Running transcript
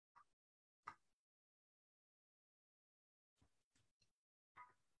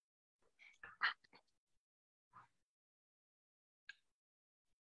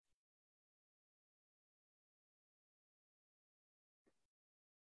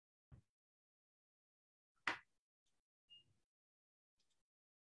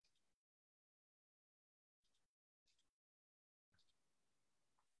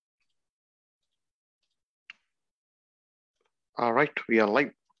All right, we are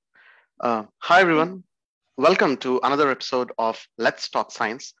live. Hi, everyone. Welcome to another episode of Let's Talk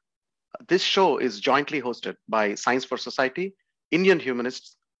Science. This show is jointly hosted by Science for Society, Indian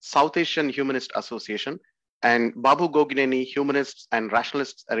Humanists, South Asian Humanist Association, and Babu Gogineni Humanists and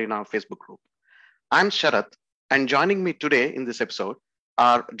Rationalists Arena Facebook group. I'm Sharath, and joining me today in this episode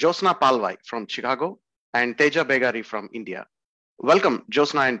are Jyothsna Palwai from Chicago and Teja Begari from India. Welcome,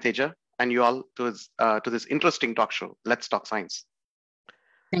 Jyothsna and Teja, and you all to this interesting talk show, Let's Talk Science.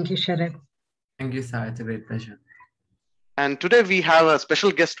 Thank you, Sharad. Thank you, sir. It's a great pleasure. And today we have a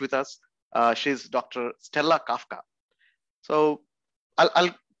special guest with us. She's Dr. Stella Kafka. So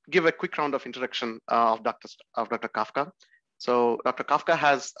I'll give a quick round of introduction of Dr. Kafka. So Dr. Kafka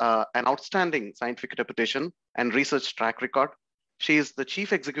has an outstanding scientific reputation and research track record. She is the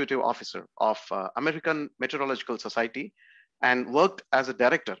Chief Executive Officer of American Meteorological Society and worked as a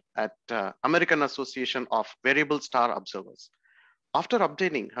director at American Association of Variable Star Observers. After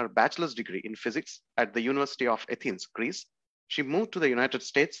obtaining her bachelor's degree in physics at the University of Athens, Greece, she moved to the United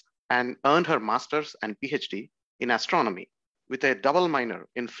States and earned her master's and PhD in astronomy with a double minor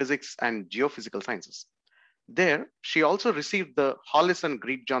in physics and geophysical sciences. There, she also received the Hollis and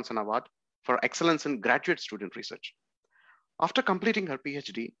Greig Johnson Award for excellence in graduate student research. After completing her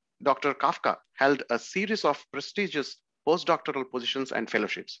PhD, Dr. Kafka held a series of prestigious postdoctoral positions and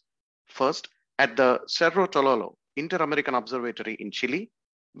fellowships. First, at the Cerro Tololo Inter-American Observatory in Chile,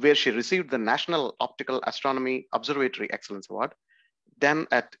 where she received the National Optical Astronomy Observatory Excellence Award, then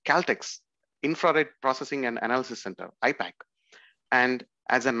at Caltech's Infrared Processing and Analysis Center, IPAC, and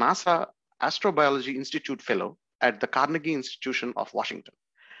as a NASA Astrobiology Institute Fellow at the Carnegie Institution of Washington.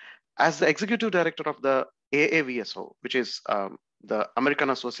 As the Executive Director of the AAVSO, which is the American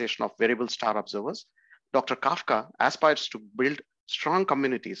Association of Variable Star Observers, Dr. Kafka aspires to build strong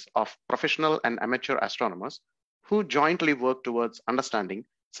communities of professional and amateur astronomers who jointly work towards understanding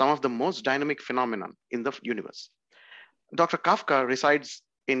some of the most dynamic phenomena in the universe. Dr. Kafka resides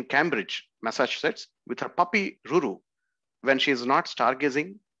in Cambridge, Massachusetts, with her puppy Ruru when she is not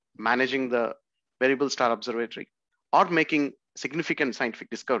stargazing, managing the Variable Star Observatory, or making significant scientific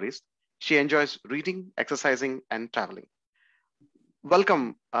discoveries. She enjoys reading, exercising, and traveling.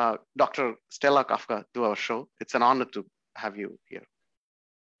 Welcome, Dr. Stella Kafka, to our show. It's an honor to have you here.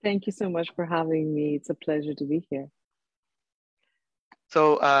 Thank you so much for having me. It's a pleasure to be here.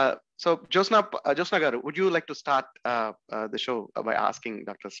 So Jyothsna Garu, would you like to start the show by asking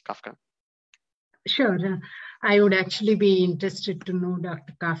Dr. Kafka? Sure. I would actually be interested to know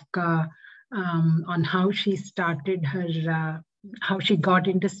Dr. Kafka on how she started her, how she got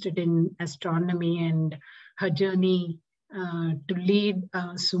interested in astronomy and her journey to lead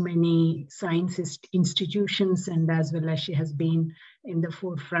so many science institutions, and as well as she has been in the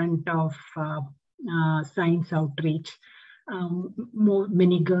forefront of science outreach.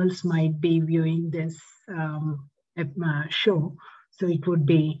 Many girls might be viewing this show, so it would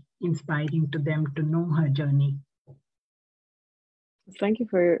be inspiring to them to know her journey. Thank you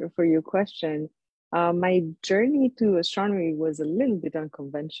for your question. My journey to astronomy was a little bit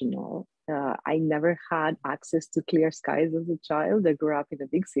unconventional. I never had access to clear skies as a child. I grew up in a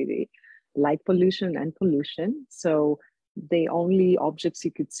big city, light pollution and pollution. So the only objects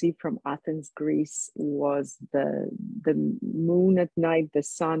you could see from Athens, Greece was the moon at night, the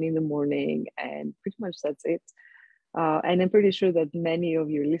sun in the morning, and pretty much that's it. And I'm pretty sure that many of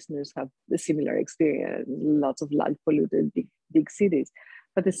your listeners have a similar experience, lots of light polluted big cities.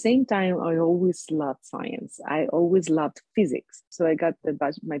 But at the same time, I always loved science. I always loved physics. So I got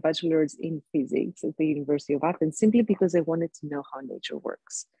my bachelor's in physics at the University of Athens simply because I wanted to know how nature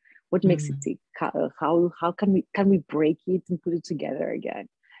works. What makes it tick? How can we break it and put it together again?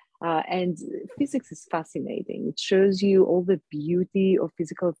 And physics is fascinating. It shows you all the beauty of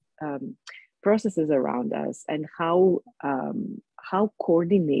physical processes around us and how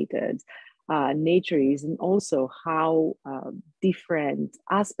coordinated nature is, and also how different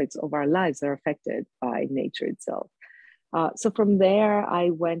aspects of our lives are affected by nature itself. So from there, I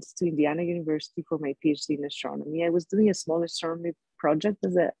went to Indiana University for my PhD in astronomy. I was doing a small astronomy project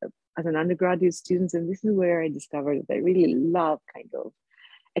as an undergraduate student, and this is where I discovered that I really love kind of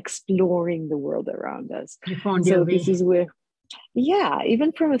exploring the world around us. So this is where, yeah,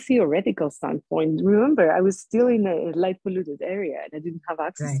 even from a theoretical standpoint, remember, I was still in a light polluted area and I didn't have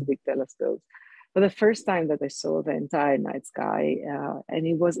access to big telescopes. But the first time that I saw the entire night sky, and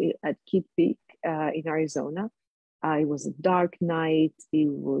it was at Kitt Peak in Arizona, it was a dark night.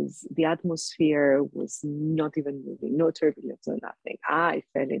 The atmosphere was not even moving, no turbulence or nothing. I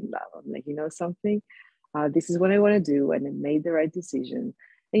fell in love. I'm like, you know something? This is what I want to do. And I made the right decision.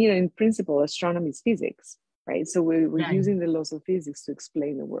 And, in principle, astronomy is physics. right? So we're Right. using the laws of physics to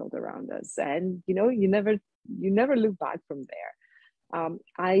explain the world around us. And, you never look back from there.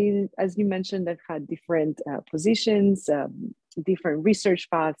 As you mentioned, I've had different positions, different research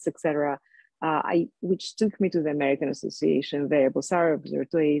paths, etc., which took me to the American Association Variable SAR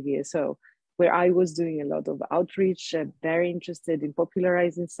Observatory AVSO, where I was doing a lot of outreach, very interested in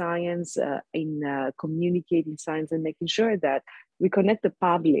popularizing science, in communicating science, and making sure that we connect the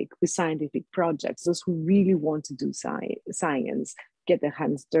public with scientific projects, those who really want to do science, get their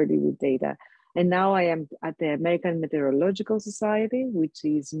hands dirty with data. And now I am at the American Meteorological Society, which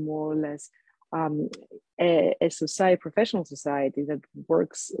is more or less a professional society that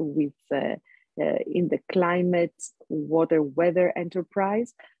works with in the climate, water, weather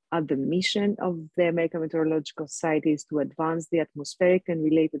enterprise. The mission of the American Meteorological Society is to advance the atmospheric and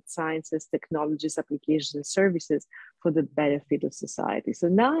related sciences, technologies, applications, and services for the benefit of society. So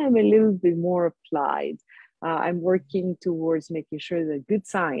now I'm a little bit more applied. I'm working towards making sure that good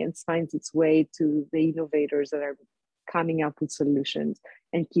science finds its way to the innovators that are coming up with solutions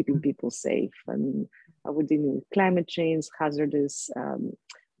and keeping people safe. I mean, we're dealing with climate change, hazardous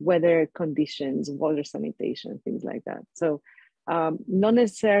weather conditions, water sanitation, things like that. So not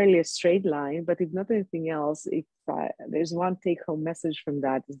necessarily a straight line, but if not anything else, if there's one take-home message from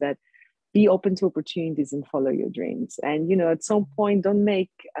that, is that be open to opportunities and follow your dreams. And, at some point, don't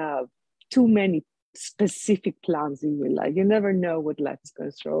make too many specific plans in your life. You never know what life is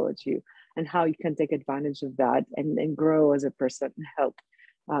going to throw at you and how you can take advantage of that and grow as a person and help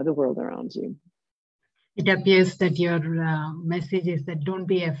the world around you. It appears that your message is that don't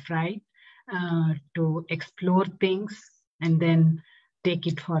be afraid to explore things and then take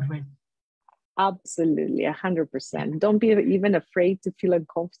it forward. Absolutely, 100%. Don't be even afraid to feel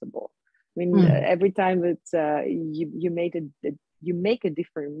uncomfortable. I mean, every time that you make a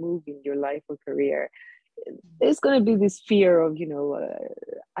different move in your life or career, there's going to be this fear of,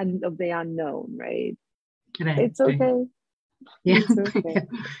 of the unknown, right? Right. It's okay. Right. Yeah. It's okay.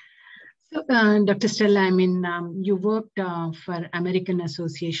 So, Dr. Stella, you worked for American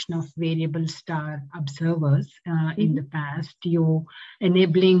Association of Variable Star Observers in the past. You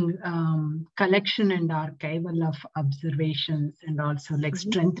enabling collection and archival of observations, and also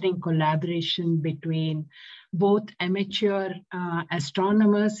strengthening collaboration between both amateur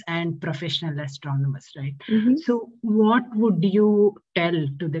astronomers and professional astronomers, right? So, what would you tell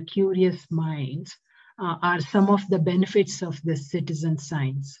to the curious minds are some of the benefits of this citizen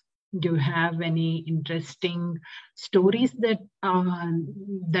science? Do you have any interesting stories that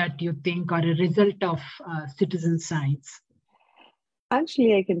you think are a result of citizen science?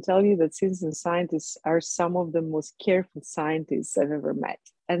 Actually, I can tell you that citizen scientists are some of the most careful scientists I've ever met,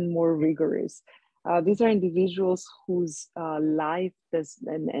 and more rigorous. These are individuals whose life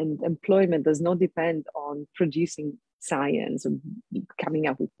and employment does not depend on producing science and coming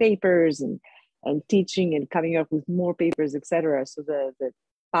up with papers and teaching and coming up with more papers, etc. So the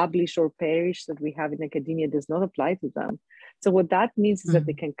publish or perish that we have in academia does not apply to them. So what that means is that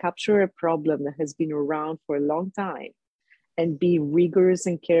they can capture a problem that has been around for a long time and be rigorous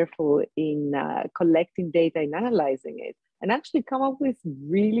and careful in collecting data and analyzing it, and actually come up with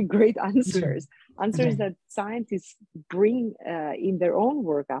really great answers that scientists bring in their own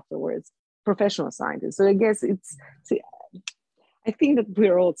work afterwards, professional scientists. So I guess I think that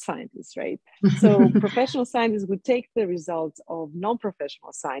we're all scientists, right? So professional scientists would take the results of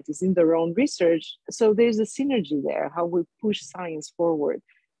non-professional scientists in their own research. So there's a synergy there, how we push science forward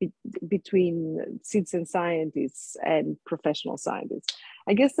between citizen scientists and professional scientists.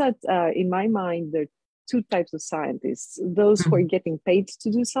 I guess that in my mind, there are two types of scientists: those who are getting paid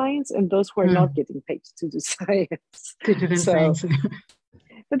to do science and those who are not getting paid to do science.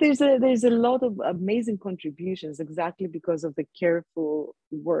 But there's a lot of amazing contributions exactly because of the careful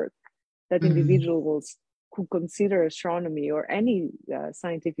work that individuals who consider astronomy or any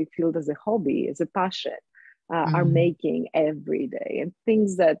scientific field as a hobby, as a passion, are making every day, and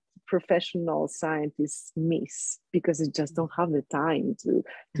things that professional scientists miss because they just don't have the time to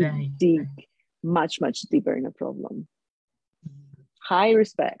dig much deeper in a problem. High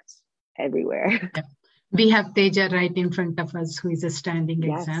respect everywhere. Yep. We have Teja right in front of us, who is a standing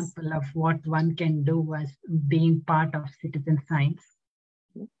example of what one can do as being part of citizen science.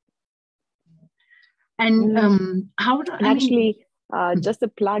 And just a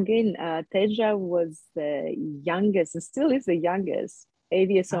plug in, Teja was the youngest and still is the youngest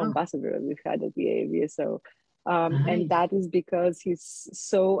AVSO ambassador we've had at the AVSO. And that is because he's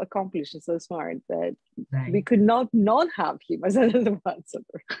so accomplished and so smart that we could not have him as an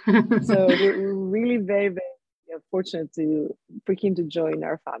ambassador. So we're really very, very fortunate for him to join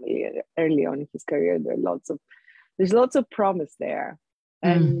our family early on in his career. There's lots of promise there,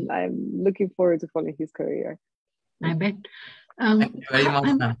 and I'm looking forward to following his career. I bet. Thank you very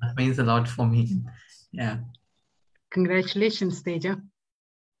much, ma'am. That means a lot for me. Yeah. Congratulations, Teja.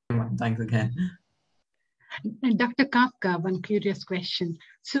 Thanks again. And Dr. Kafka, one curious question.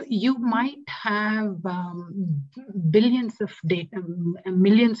 So you might have billions of data,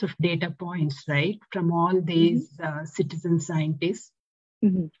 millions of data points, right, from all these citizen scientists.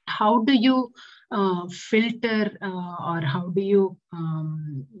 Mm-hmm. How do you filter or how do you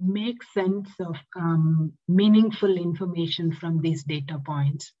make sense of meaningful information from these data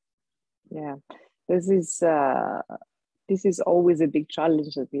points? Yeah, this is always a big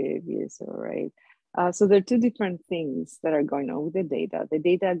challenge at the AVSO, right? So there are two different things that are going on with the data. The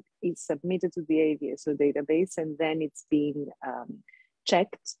data is submitted to the AVSO database, and then it's being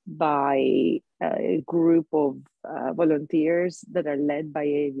checked by a group of volunteers that are led by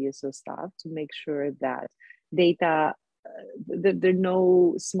AVSO staff to make sure that data, there are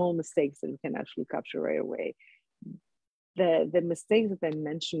no small mistakes that we can actually capture right away. The mistakes that I'm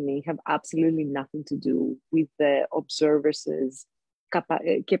mentioning have absolutely nothing to do with the observers'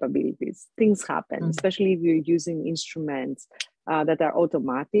 capabilities. Things happen, especially if you're using instruments that are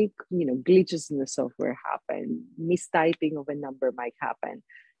automatic. Glitches in the software happen, mistyping of a number might happen,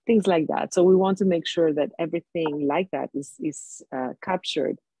 things like that. So we want to make sure that everything like that is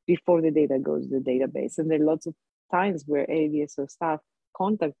captured before the data goes to the database. And there are lots of times where AVSO staff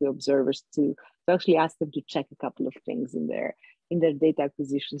contact the observers to actually ask them to check a couple of things in their data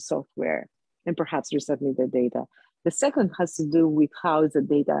acquisition software and perhaps resubmit the data. The second has to do with how is the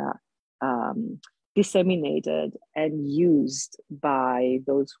data disseminated and used by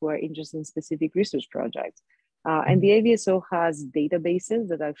those who are interested in specific research projects. And the AVSO has databases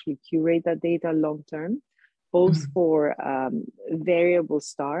that actually curate that data long-term, both for variable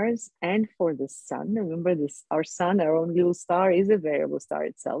stars and for the sun. Remember this, our sun, our own little star, is a variable star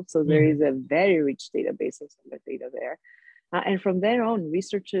itself. So there is a very rich database of solar data there. And from there on,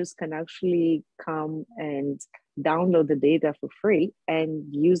 researchers can actually come and download the data for free and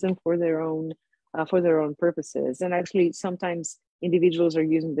use them for their own purposes. And actually, sometimes individuals are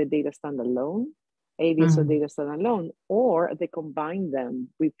using the data standalone, AVSO data standalone, or they combine them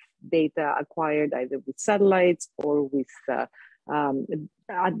with data acquired either with satellites or with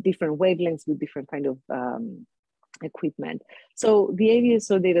at different wavelengths with different kind of equipment. So the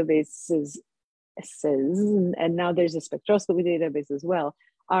AVSO databases, and now there's a spectroscopy database as well,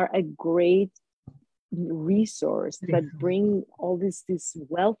 are a great resource that bring all this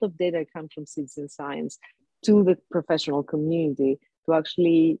wealth of data that comes from citizen science to the professional community to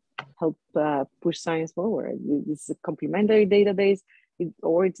actually help push science forward. It's a complementary database,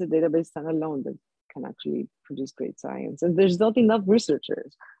 or it's a database standalone that can actually produce great science. And there's not enough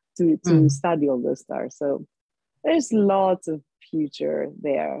researchers to study all those stars. So there's lots of future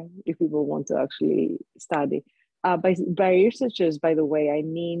there if people want to actually study. By researchers, by the way, I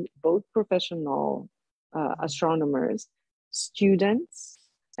mean both professional astronomers, students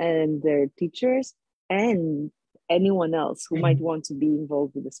and their teachers, and anyone else who might want to be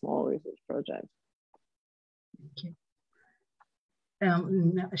involved with a small research project. Okay.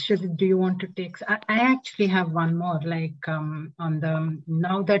 Do you want to take? I actually have one more. Like on the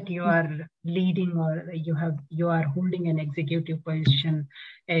now that you are leading or you are holding an executive position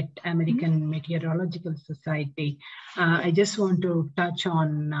at American Meteorological Society, I just want to touch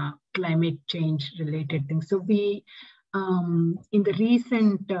on climate change related things. So we. In the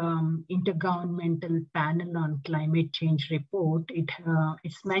recent Intergovernmental Panel on Climate Change report,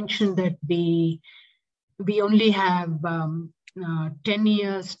 it's mentioned that we only have 10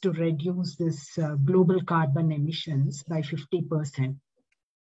 years to reduce this global carbon emissions by 50%.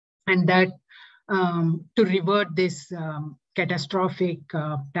 And that to revert this catastrophic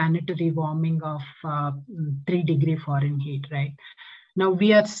planetary warming of 3 degrees Fahrenheit, right? Now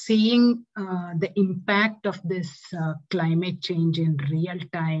we are seeing the impact of this climate change in real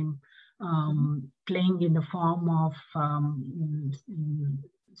time, playing in the form of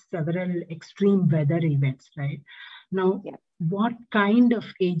several extreme weather events, right? Now, what kind of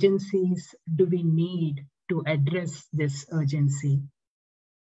agencies do we need to address this urgency?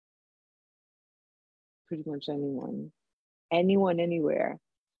 Pretty much anyone, anywhere.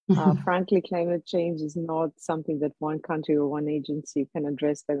 Frankly, climate change is not something that one country or one agency can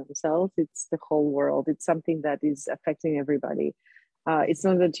address by themselves. It's the whole world. It's something that is affecting everybody. It's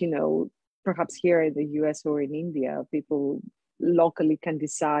not that, perhaps here in the US or in India, people locally can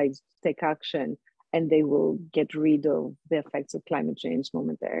decide to take action and they will get rid of the effects of climate change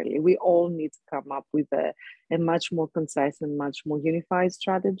momentarily. We all need to come up with a much more concise and much more unified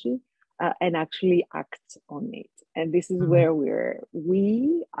strategy and actually act on it. And this is where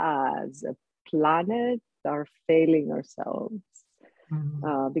we as a planet are failing ourselves.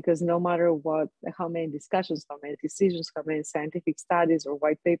 Because no matter how many discussions, how many decisions, how many scientific studies or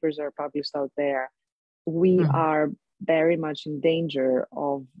white papers are published out there, we are very much in danger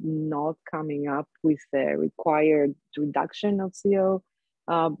of not coming up with the required reduction of CO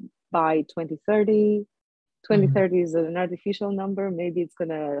by 2030. 2030 is an artificial number. Maybe it's going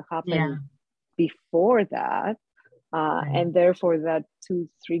to happen before that. And therefore that 2-3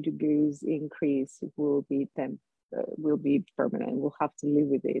 degrees increase will be permanent. We'll have to live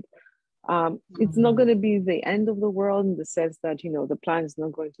with it. It's not going to be the end of the world in the sense that, the planet is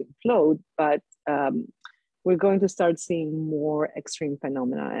not going to implode, but we're going to start seeing more extreme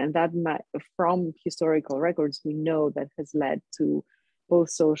phenomena. And that from historical records, we know that has led to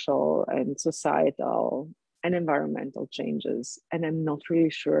both social and societal and environmental changes. And I'm not really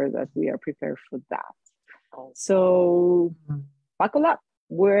sure that we are prepared for that. So buckle up.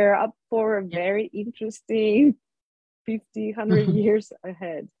 We're up for a very interesting 50, 100 years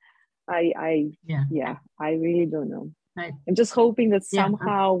ahead. I really don't know. I'm just hoping that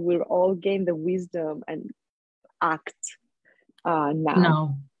somehow we'll all gain the wisdom and act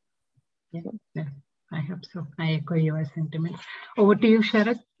now. Yeah, I hope so. I echo your sentiment. Over to you,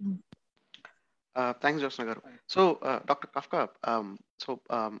 Sarath. Thanks, Jyothsna. So, Dr. Kafka,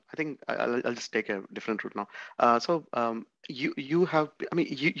 I think I'll just take a different route now. You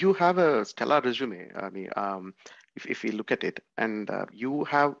have a stellar resume. If we look at it, and you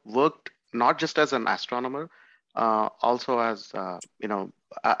have worked not just as an astronomer, also as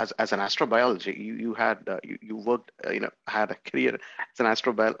as an astrobiology. You worked, had a career as an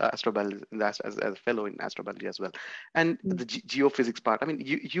astrobiologist, as a fellow in astrobiology as well, and the geophysics part.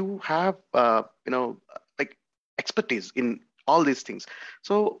 You have like expertise in all these things.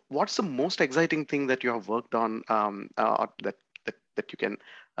 So, what's the most exciting thing that you have worked on, or that you can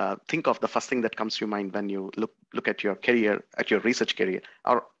think of, the first thing that comes to your mind when you look at your career, at your research career,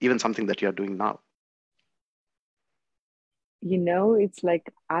 or even something that you're doing now? It's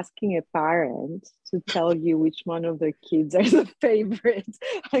like asking a parent to tell you which one of their kids are the favorite.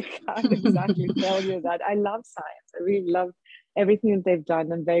 I can't exactly tell you that. I love science. I really love everything that they've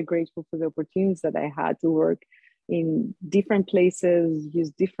done. I'm very grateful for the opportunities that I had to work in different places, use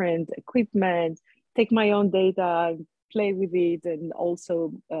different equipment, take my own data, play with it, and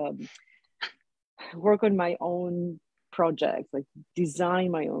also work on my own projects, like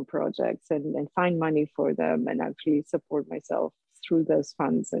design my own projects and find money for them and actually support myself through those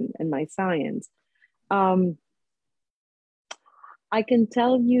funds and my science. I can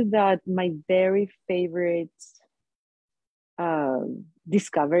tell you that my very favorite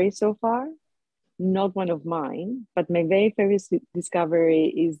discovery so far, not one of mine, but my very favorite discovery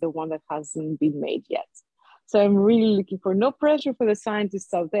is the one that hasn't been made yet. So I'm really looking for, no pressure for the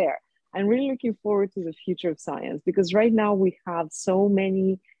scientists out there. I'm really looking forward to the future of science, because right now we have so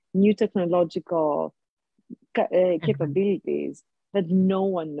many new technological capabilities that no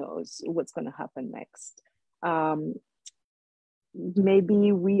one knows what's going to happen next.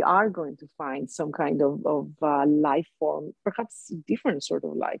 Maybe we are going to find some kind of life form, perhaps different sort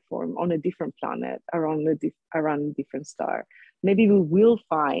of life form on a different planet around a different star. Maybe we will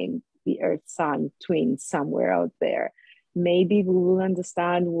find the Earth-Sun twin somewhere out there. Maybe we will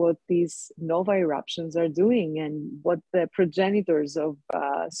understand what these nova eruptions are doing and what the progenitors of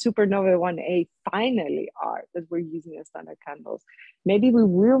supernova 1A finally are that we're using as standard candles. Maybe we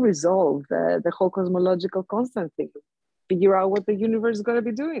will resolve the whole cosmological constant thing, figure out what the universe is going to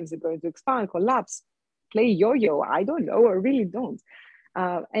be doing. Is it going to expand, collapse, play yo-yo? I don't know, I really don't.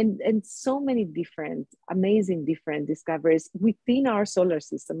 And so many different, amazing different discoveries within our solar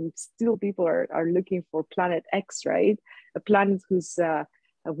system. Still people are looking for planet X, right? A planet who's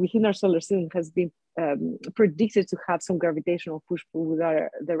within our solar system has been predicted to have some gravitational push-pull with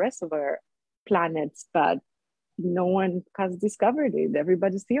the rest of our planets, but no one has discovered it.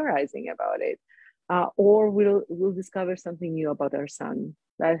 Everybody's theorizing about it. Or we'll discover something new about our sun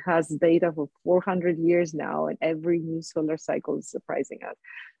that has data for 400 years now, and every new solar cycle is surprising us.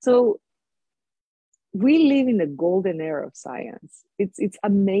 So we live in the golden era of science. It's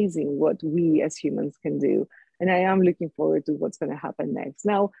amazing what we as humans can do. And I am looking forward to what's going to happen next.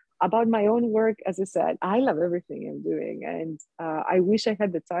 Now, about my own work, as I said, I love everything I'm doing. And I wish I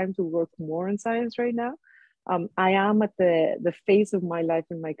had the time to work more on science right now. I am at the phase of my life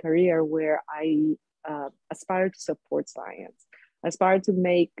and my career where I aspire to support science. aspire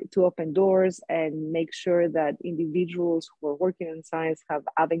to open doors and make sure that individuals who are working in science have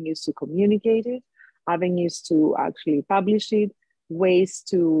avenues to communicate it, avenues to actually publish it, ways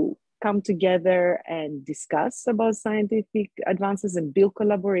to come together and discuss about scientific advances and build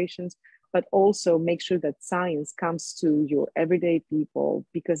collaborations, but also make sure that science comes to your everyday people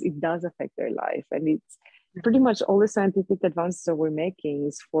because it does affect their life. And it's pretty much all the scientific advances that we're making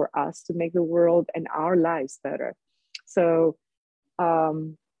is for us to make the world and our lives better. So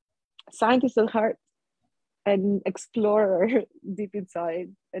scientists at heart and explorer deep inside.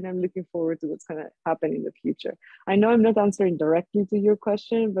 And I'm looking forward to what's going to happen in the future. I know I'm not answering directly to your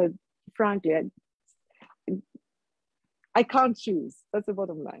question, but frankly, I can't choose. That's the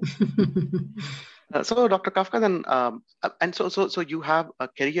bottom line. So, Dr. Kafka, then, and so you have a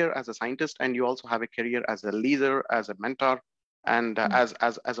career as a scientist, and you also have a career as a leader, as a mentor, and as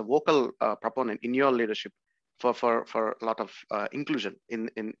a vocal proponent in your leadership for a lot of inclusion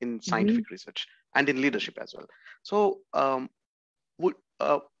in scientific research and in leadership as well. So,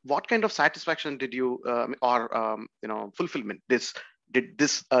 what kind of satisfaction did you or fulfillment these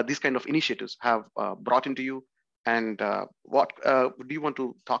kind of initiatives have brought into you? And what do you want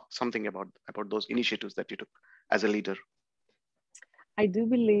to talk something about those initiatives that you took as a leader? I do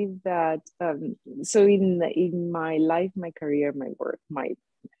believe that so in my life, my career, my work, my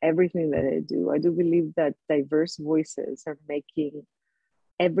everything that I do believe that diverse voices are making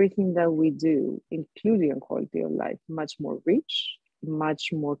everything that we do, including quality of life, much more rich,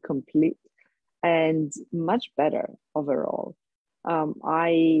 much more complete, and much better overall.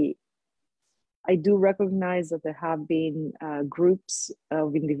 I do recognize that there have been groups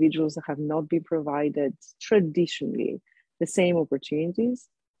of individuals that have not been provided traditionally the same opportunities.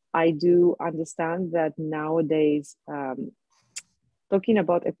 I do understand that nowadays, talking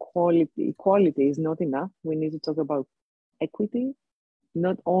about equality is not enough. We need to talk about equity,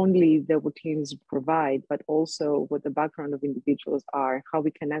 not only the opportunities to provide, but also what the background of individuals are, how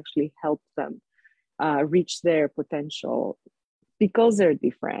we can actually help them reach their potential because they're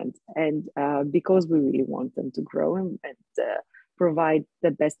different and because we really want them to grow and provide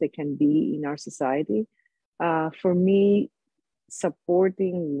the best they can be in our society. For me,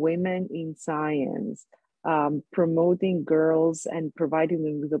 supporting women in science, promoting girls and providing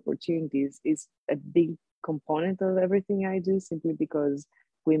them with opportunities is a big component of everything I do, simply because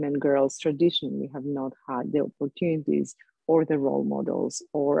women, girls traditionally have not had the opportunities or the role models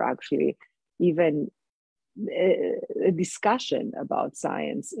or actually even a discussion about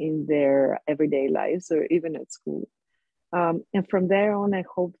science in their everyday lives or even at school. And from there on, I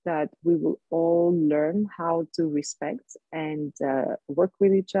hope that we will all learn how to respect and work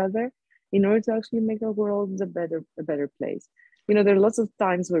with each other in order to actually make our world a better place. You know, there are lots of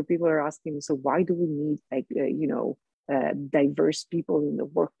times where people are asking, so why do we need diverse people in the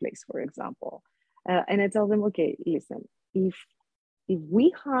workplace, for example? And I tell them, okay, listen, if we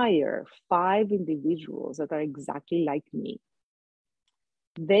hire 5 individuals that are exactly like me,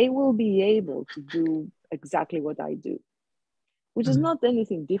 they will be able to do exactly what I do, which is not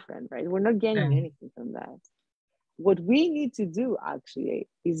anything different, right? We're not gaining anything from that. What we need to do actually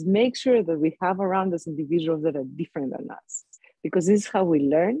is make sure that we have around us individuals that are different than us, because this is how we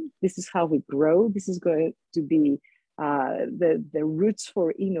learn, this is how we grow, this is going to be the roots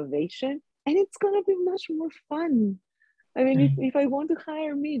for innovation, and it's going to be much more fun. I mean, if I want to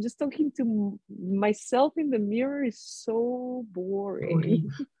hire me, just talking to myself in the mirror is so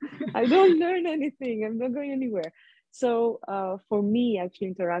boring. I don't learn anything. I'm not going anywhere. So for me, actually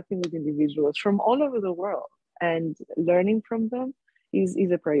interacting with individuals from all over the world and learning from them is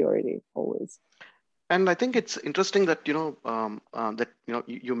a priority always. And I think it's interesting that you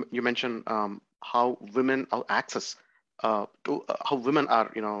mentioned how women have access to how women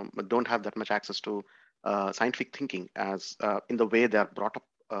are don't have that much access to scientific thinking as in the way they are brought up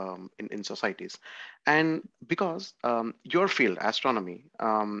in societies, and because your field, astronomy,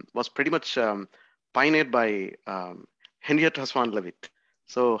 was pretty much pioneered by Henrietta Swan Leavitt.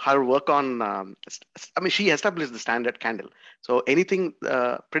 So her work on, she established the standard candle. So anything,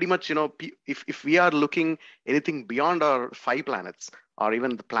 pretty much, if we are looking anything beyond our 5 planets, or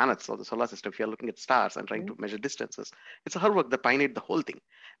even the planets of the solar system, if you're looking at stars and trying to measure distances, it's her work that pioneered the whole thing.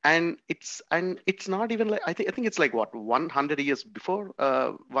 And it's not even like, I think it's like what, 100 years before,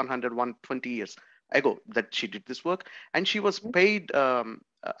 120 years ago that she did this work, and she was paid, and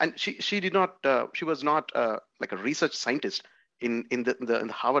she was not like a research scientist in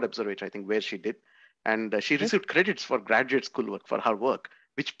the Harvard Observatory, I think, where she did, and she received credits for graduate school work for her work,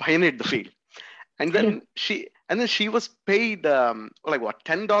 which pioneered the field. And then she was paid like what,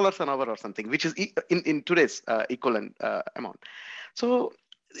 $10 an hour or something, which is in today's equivalent amount. So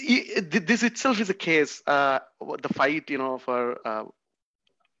this itself is a case, the fight, for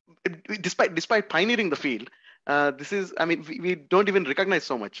despite pioneering the field. This is, I mean, we don't even recognize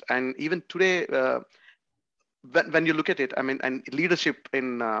so much. And even today, when you look at it, I mean, and leadership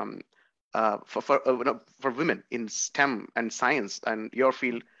in for women in STEM and science and your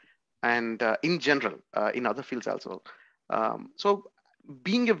field, and in general in other fields also. So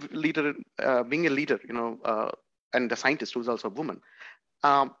being a leader, and a scientist who's also a woman,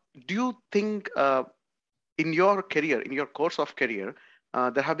 do you think in your career, in your course of career,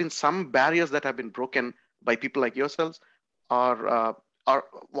 there have been some barriers that have been broken by people like yourselves, or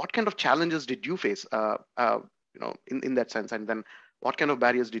what kind of challenges did you face, in that sense? And then what kind of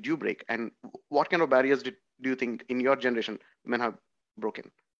barriers did you break? And what kind of barriers do you think in your generation men have broken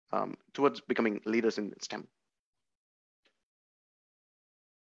towards becoming leaders in STEM?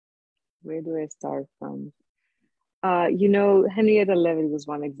 Where do I start from? Henrietta Levy was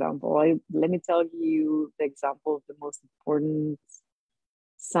one example. Let me tell you the example of the most important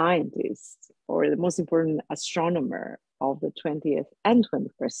scientist or the most important astronomer of the 20th and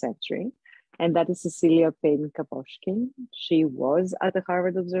 21st century, and that is Cecilia Payne-Kapowski. She was at the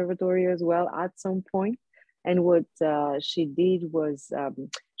Harvard Observatory as well at some point. And what she did was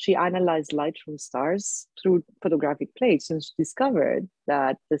she analyzed light from stars through photographic plates, and she discovered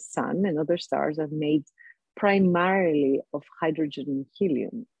that the sun and other stars are made primarily of hydrogen and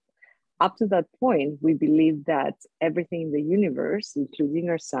helium. Up to that point, we believed that everything in the universe, including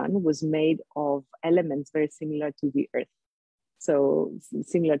our sun, was made of elements very similar to the Earth. So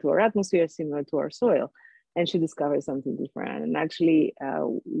similar to our atmosphere, similar to our soil. And she discovered something different. And actually,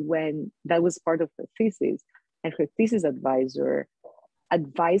 when that was part of her thesis, and her thesis advisor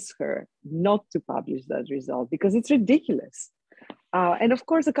advised her not to publish that result because it's ridiculous. And of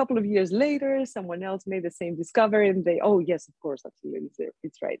course, a couple of years later, someone else made the same discovery, and oh yes, of course, absolutely,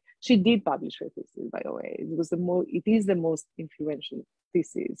 it's right. She did publish her thesis, by the way. It is the most influential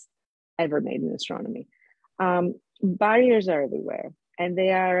thesis ever made in astronomy. Barriers are everywhere, and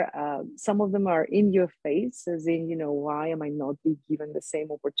they are, some of them are in your face, as in, why am I not being given the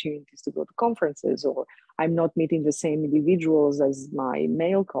same opportunities to go to conferences, or I'm not meeting the same individuals as my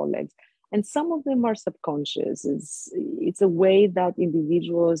male colleagues. And some of them are subconscious. It's a way that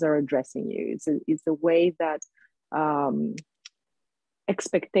individuals are addressing you. It's a way that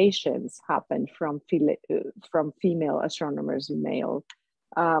expectations happen from female astronomers and male.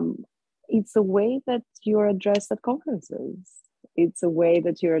 It's a way that you're addressed at conferences. It's a way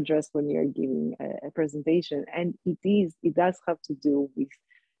that you're addressed when you're giving a presentation. And it does have to do with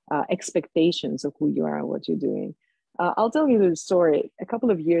expectations of who you are and what you're doing. I'll tell you the story. A couple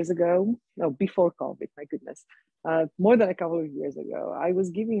of years ago, before COVID, my goodness, more than a couple of years ago, I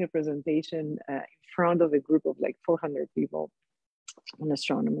was giving a presentation in front of a group of like 400 people on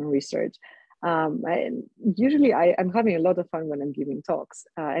astronomy research. And usually I'm having a lot of fun when I'm giving talks,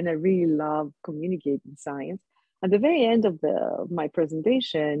 and I really love communicating science. At the very end of my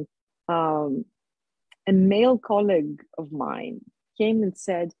presentation, a male colleague of mine came and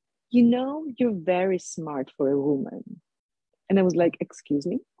said, you're very smart for a woman. And I was like, excuse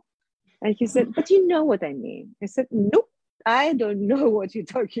me? And he said, but you know what I mean. I said, nope, I don't know what you're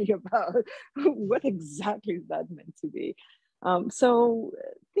talking about. What exactly is that meant to be? So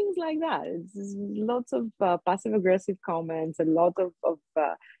things like that. It's lots of passive aggressive comments, a lot of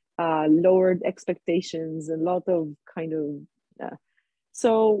lowered expectations, a lot of kind of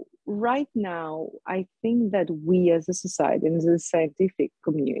so right now, I think that we as a society and as a scientific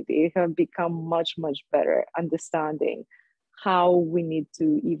community have become much, much better understanding how we need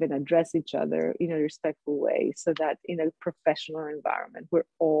to even address each other in a respectful way, so that in a professional environment, we're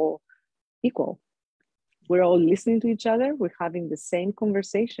all equal. We're all listening to each other, we're having the same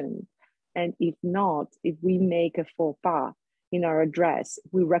conversation. And if not, if we make a faux pas in our address,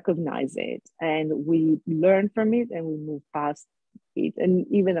 we recognize it and we learn from it and we move past it and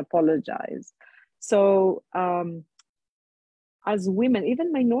even apologize. So as women,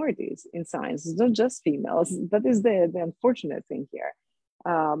 even minorities in science, it's not just females, that is the unfortunate thing here.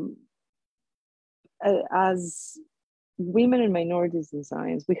 As women and minorities in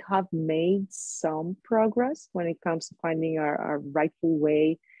science, we have made some progress when it comes to finding our rightful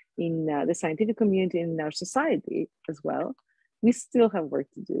way in the scientific community and in our society as well. We still have work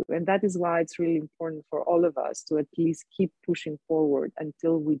to do. And that is why it's really important for all of us to at least keep pushing forward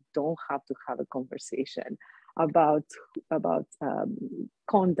until we don't have to have a conversation about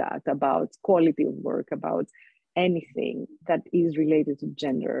conduct, about quality of work, about anything that is related to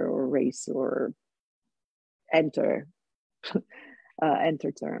gender or race or enter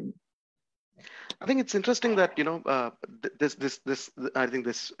enter term. I think it's interesting that this I think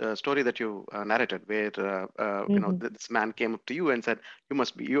this story that you narrated, where this man came up to you and said, "You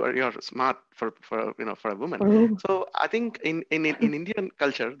must be you're smart for a woman." So I think in Indian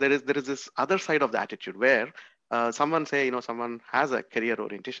culture there is this other side of the attitude where someone someone has a career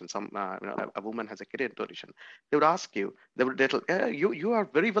orientation, a woman has a career orientation. They would ask you, they'll you are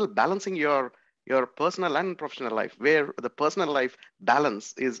very well balancing your personal and professional life, where the personal life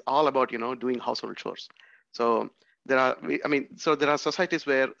balance is all about doing household chores. So there are societies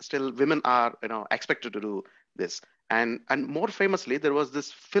where still women are expected to do this. And more famously, there was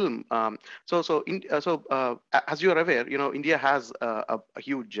this film. As you are aware, India has a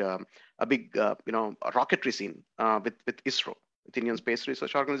huge, a big, a rocketry scene with ISRO, with Indian Space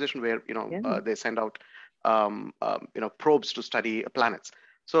Research Organization, where they send out probes to study planets.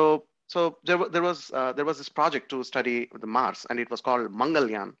 So there was this project to study the Mars, and it was called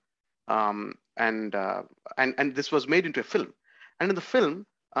Mangalyaan, and this was made into a film. And in the film,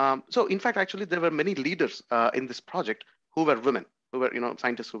 so in fact, actually, there were many leaders in this project who were women, who were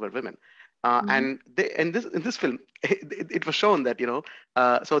scientists who were women, and in this film, it was shown that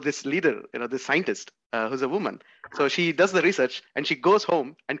so this leader, this scientist who's a woman, so she does the research and she goes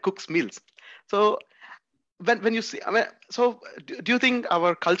home and cooks meals. So when you see, so do you think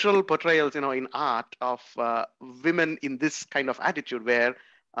our cultural portrayals, in art of women in this kind of attitude, where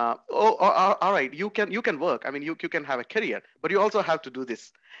all right, you can work. I mean, you can have a career, but you also have to do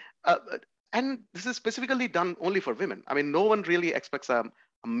this, and this is specifically done only for women. I mean, no one really expects a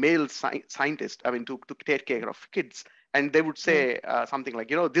male scientist, I mean, to take care of kids, and they would say something like,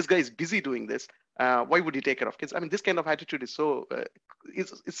 this guy is busy doing this. Why would he take care of kids? I mean, this kind of attitude is so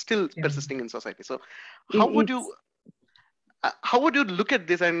it's still persisting in society. So how would you look at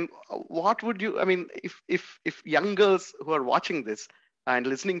this, and what would you, I mean, if young girls who are watching this and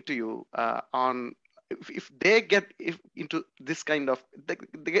listening to you if they get into this kind of,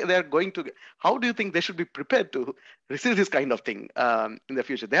 they're going to, how do you think they should be prepared to receive this kind of thing in the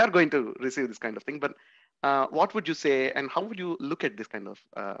future? They are going to receive this kind of thing, but what would you say, and how would you look at this kind of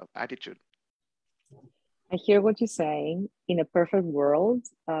attitude? I hear what you're saying. In a perfect world,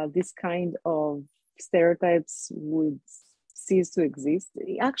 this kind of stereotypes would cease to exist.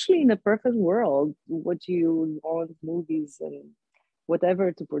 Actually, in a perfect world, what you want movies and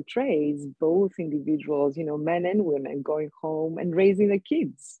whatever to portray is both individuals, men and women, going home and raising the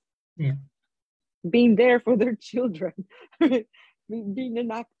kids. Yeah. Being there for their children, being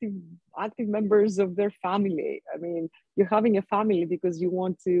an active members of their family. I mean, you're having a family because you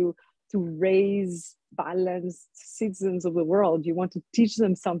want to raise balanced citizens of the world. You want to teach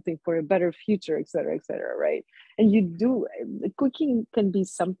them something for a better future, et cetera, right? And you do, cooking can be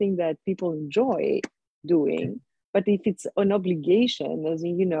something that people enjoy doing, but if it's an obligation, as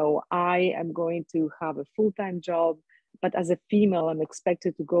in, I am going to have a full-time job, but as a female, I'm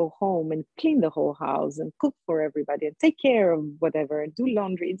expected to go home and clean the whole house and cook for everybody and take care of whatever and do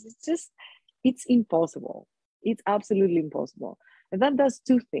laundry. It's impossible. It's absolutely impossible. And that does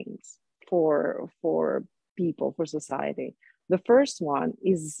two things for people, for society. The first one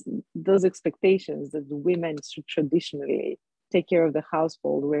is those expectations that women should traditionally take care of the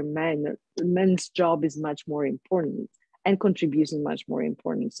household, where men's job is much more important and contribution much more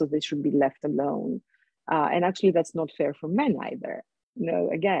important, so they should be left alone. And actually, that's not fair for men either.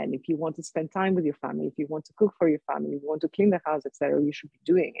 Again, if you want to spend time with your family, if you want to cook for your family, if you want to clean the house, etc., you should be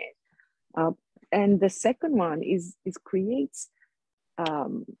doing it. And the second one is it creates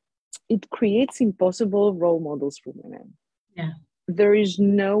impossible role models for women. Yeah. There is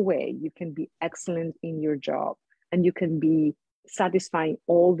no way you can be excellent in your job and you can be satisfying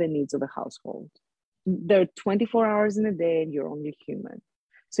all the needs of the household. There are 24 hours in a day and you're only human.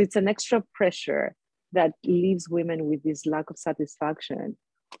 So it's an extra pressure that leaves women with this lack of satisfaction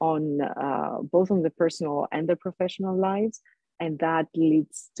on both on the personal and the professional lives. And that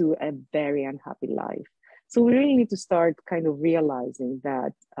leads to a very unhappy life. So we really need to start kind of realizing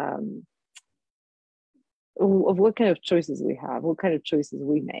that of what kind of choices we have, what kind of choices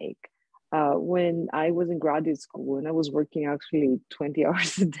we make. When I was in graduate school and I was working actually 20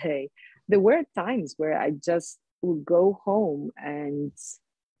 hours a day, there were times where I just would go home and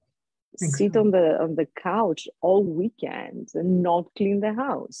sit on the couch all weekend and not clean the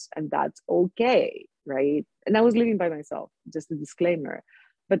house, and that's okay, right? And I was living by myself, just a disclaimer.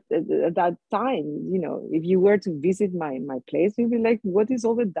 But at that time, if you were to visit my place, you'd be like, what is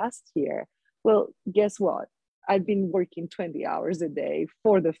all the dust here? Well, guess what? I've been working 20 hours a day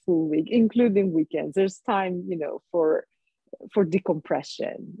for the full week, including weekends. There's time, for for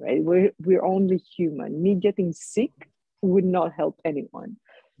decompression, right? We're only human. Me getting sick would not help anyone.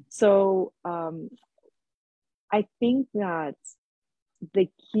 So I think that the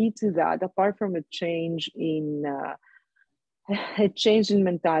key to that, apart from a change in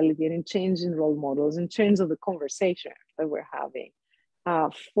mentality and a change in role models, in terms of the conversation that we're having,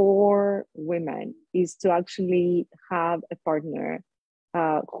 for women, is to actually have a partner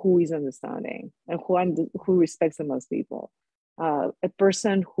who is understanding and who respects them as people. A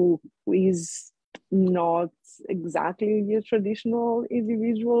person who is not exactly a traditional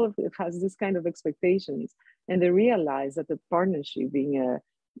individual, has this kind of expectations, and they realize that the partnership, being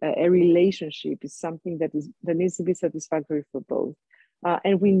a relationship, is something that needs to be satisfactory for both,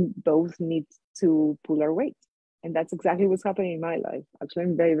 and we both need to pull our weight. And that's exactly what's happening in my life. Actually,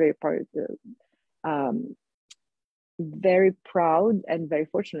 I'm very, very very proud and very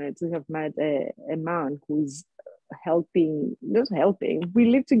fortunate to have met a man who's just helping. We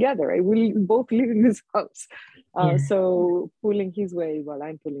live together, right? We both live in this house. So pulling his weight while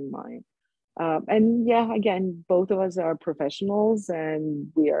I'm pulling mine. And yeah, again, both of us are professionals,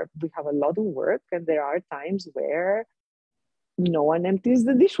 and we have a lot of work, and there are times where no one empties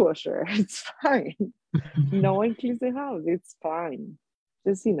the dishwasher. It's fine. No one cleans the house. It's fine.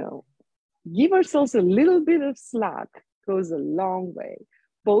 Just, give ourselves a little bit of slack goes a long way,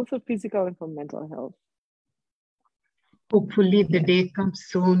 both for physical and for mental health. Hopefully the day comes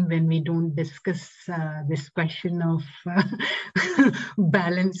soon when we don't discuss this question of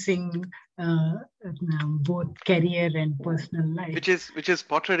balancing both career and personal life. Which is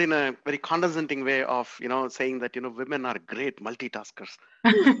portrayed in a very condescending way of, saying that, women are great multitaskers.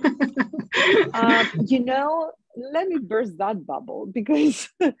 Let me burst that bubble, because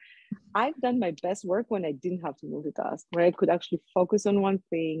I've done my best work when I didn't have to multitask, where I could actually focus on one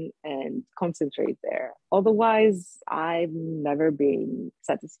thing and concentrate there. Otherwise, I've never been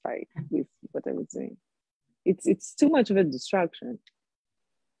satisfied with what I was doing. It's too much of a distraction.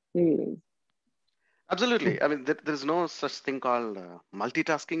 Really. Absolutely. I mean, there's no such thing called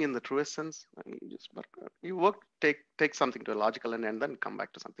multitasking in the truest sense. I mean, you work, take something to a logical end, and then come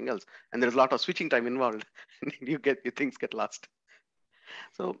back to something else. And there's a lot of switching time involved. Your things get lost.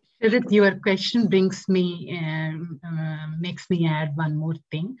 So, Sarath, your question makes me add one more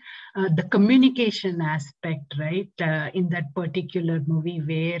thing. The communication aspect, right? In that particular movie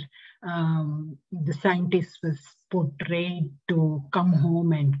where the scientist was portrayed to come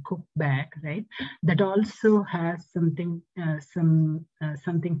home and cook back, right? That also has something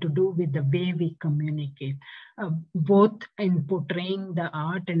to do with the way we communicate, both in portraying the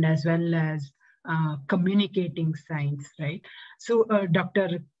art and as well as communicating science, right? So,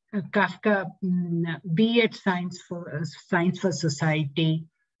 Dr. Kafka, we at Science for Society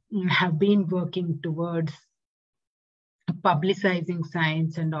have been working towards publicizing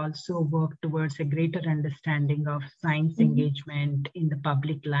science and also work towards a greater understanding of science engagement in the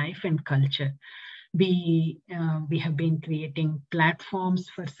public life and culture. We have been creating platforms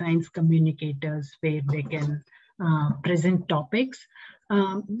for science communicators where they can present topics.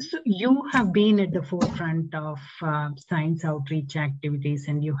 So you have been at the forefront of science outreach activities,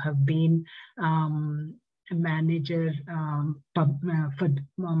 and you have been a manager for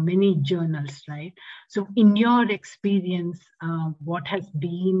many journals, right? So in your experience, what have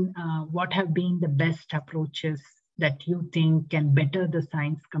been the best approaches that you think can better the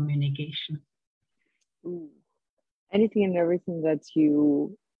science communication? Anything and everything that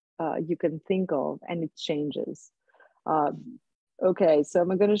you can think of, and it changes. Okay, so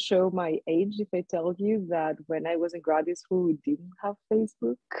I'm going to show my age if I tell you that when I was in graduate school, we didn't have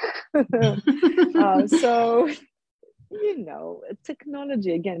Facebook. So,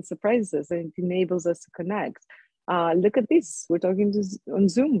 technology, again, surprises us and it enables us to connect. Look at this. We're talking on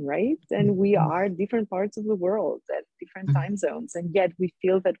Zoom, right? And we are different parts of the world at different time zones. And yet we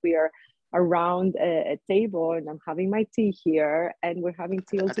feel that we are around a table, and I'm having my tea here, and we're having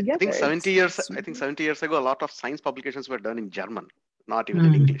tea all together. I think 70 years ago, a lot of science publications were done in German, not even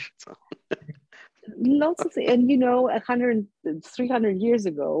in English. So. Lots of things, and 100, 300 years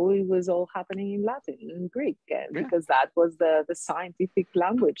ago, it was all happening in Latin and Greek, because that was the scientific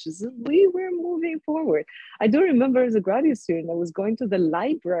language. We were moving forward. I do remember as a graduate student, I was going to the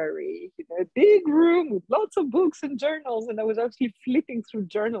library, a big room with lots of books and journals, and I was actually flipping through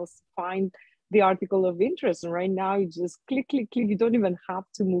journals to find the article of interest. And right now, you just click, click, click. You don't even have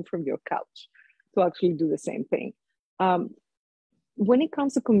to move from your couch to actually do the same thing. When it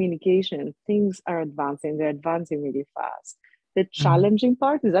comes to communication, things are advancing. They're advancing really fast. The challenging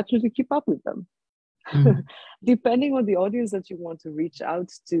part is actually to keep up with them. Depending on the audience that you want to reach out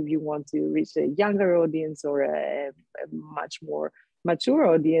to, you want to reach a younger audience or a much more mature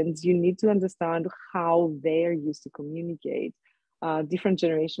audience, you need to understand how they're used to communicate. Different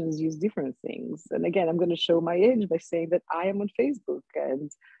generations use different things. And again, I'm going to show my age by saying that I am on Facebook,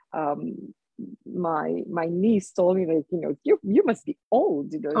 and my niece told me that, you must be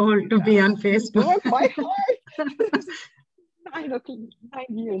old, Old to be on Facebook. Oh my heart.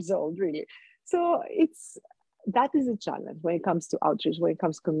 9 years old, really. So that is a challenge when it comes to outreach, when it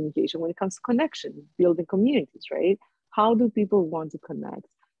comes to communication, when it comes to connection, building communities, right? How do people want to connect?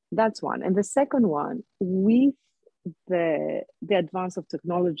 That's one. And the second one, with the advance of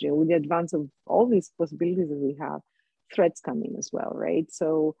technology, with the advance of all these possibilities that we have, threats come in as well, right?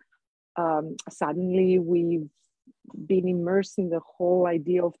 So suddenly we've been immersed in the whole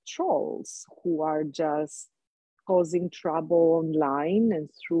idea of trolls who are just causing trouble online and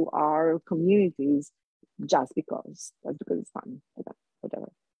through our communities just because it's fun,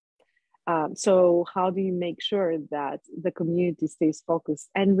 whatever. So how do you make sure that the community stays focused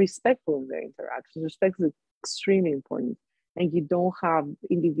and respectful in their interactions? Respect is extremely important, and you don't have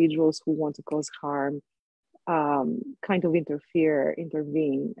individuals who want to cause harm kind of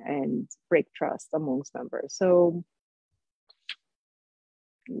intervene and break trust amongst members. So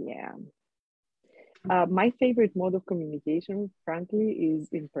yeah. My favorite mode of communication, frankly, is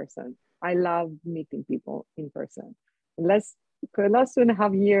in person. I love meeting people in person. For the last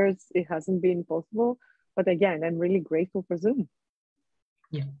 2.5 years, it hasn't been possible. But again, I'm really grateful for Zoom.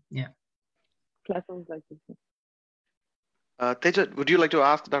 Yeah. Platforms like this. Teja, would you like to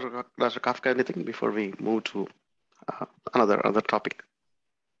ask Dr. Kafka anything before we move to another topic?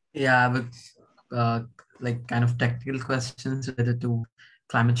 Yeah, with like kind of technical questions related to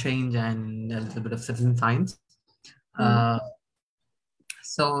climate change and a little bit of citizen science.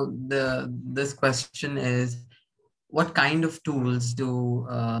 So this question is, what kind of tools do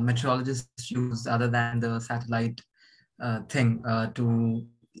meteorologists use other than the satellite thing to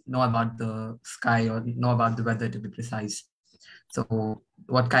know about the sky or know about the weather, to be precise? So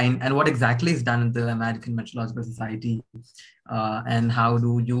what exactly is done in the American Meteorological Society, and how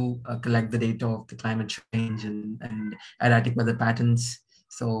do you collect the data of the climate change and erratic weather patterns?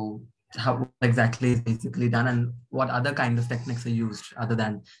 So what exactly is basically done, and what other kind of techniques are used other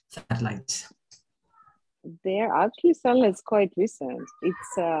than satellites? They're actually satellites quite recent.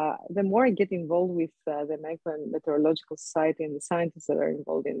 It's the more I get involved with the American Meteorological Society and the scientists that are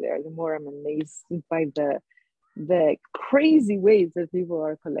involved in there, the more I'm amazed by the crazy ways that people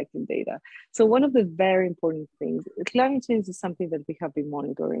are collecting data. So one of the very important things, climate change is something that we have been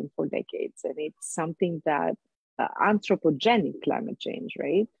monitoring for decades, and it's something that anthropogenic climate change,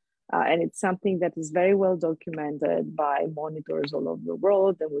 right? And it's something that is very well documented by monitors all over the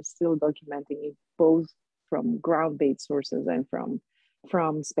world, and we're still documenting it both from ground-based sources and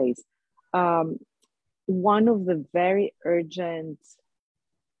from space. One of the very urgent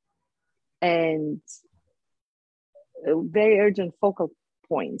focal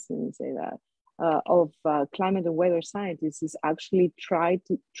points, let me say that, of climate and weather scientists is actually trying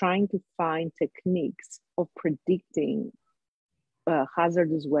to find techniques of predicting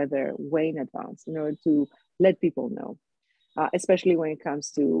hazardous weather way in advance in order to let people know, especially when it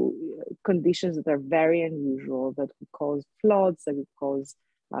comes to conditions that are very unusual, that could cause floods, that could cause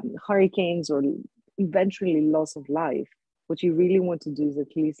hurricanes, or eventually loss of life. What you really want to do is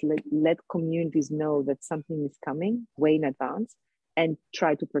at least let communities know that something is coming way in advance and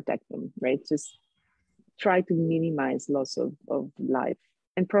try to protect them, right? Just try to minimize loss of life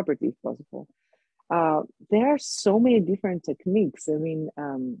and property if possible. There are so many different techniques. I mean,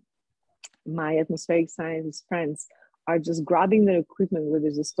 my atmospheric science friends are just grabbing their equipment when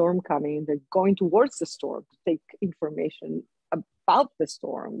there's a storm coming, and they're going towards the storm to take information about the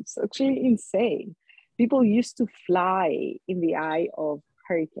storm. It's actually insane. People used to fly in the eye of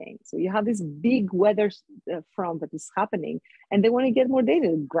hurricanes. So you have this big weather front that is happening, and they want to get more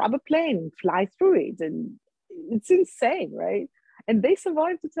data, grab a plane and fly through it. And it's insane, right? And they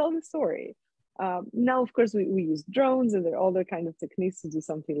survived to tell the story. Now, of course, we use drones, and there are other kind of techniques to do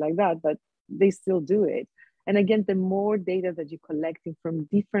something like that, but they still do it. And again, the more data that you're collecting from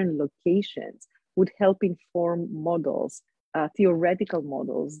different locations would help inform models, theoretical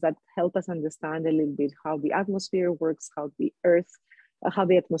models that help us understand a little bit how the atmosphere works, how the Earth, how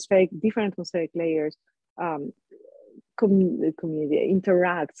the different atmospheric layers community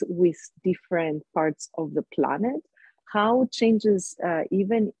interacts with different parts of the planet, how changes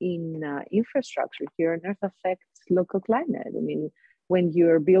even in infrastructure here on Earth affect local climate. I mean, when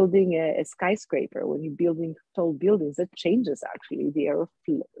you're building a skyscraper, when you're building tall buildings, that changes actually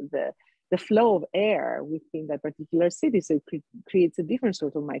the the flow of air within that particular city. So it creates a different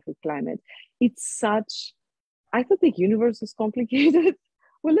sort of microclimate. I thought the universe was complicated.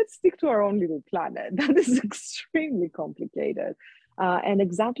 Well, let's stick to our own little planet. That is extremely complicated. And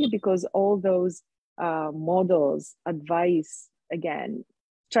exactly because all those models, advice, again,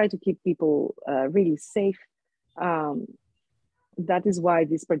 try to keep people really safe. That is why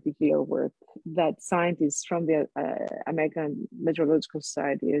this particular work that scientists from the American Meteorological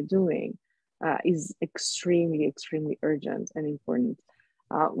Society are doing is extremely, extremely urgent and important.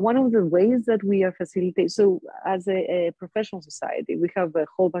 One of the ways that we are facilitating, so as a professional society, we have a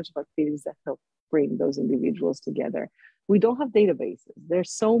whole bunch of activities that help bring those individuals together. We don't have databases.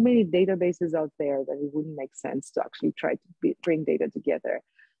 There's so many databases out there that it wouldn't make sense to actually try to bring data together.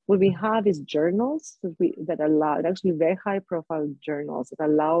 What we have is journals that allow, actually very high profile journals that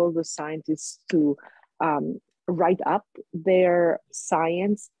allow the scientists to write up their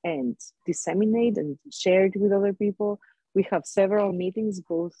science and disseminate and share it with other people. We have several meetings,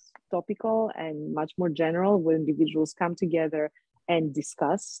 both topical and much more general, where individuals come together and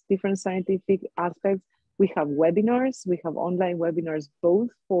discuss different scientific aspects. We have webinars, we have online webinars, both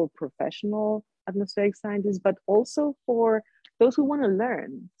for professional atmospheric scientists, but also for those who want to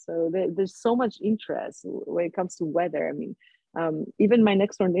learn. So there's so much interest when it comes to weather. I mean, even my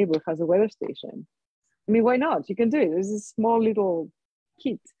next door neighbor has a weather station. I mean, why not? You can do it. There's a small little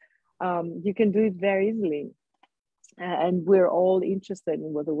kit. You can do it very easily. And we're all interested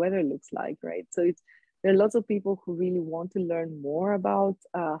in what the weather looks like, right? So there are lots of people who really want to learn more about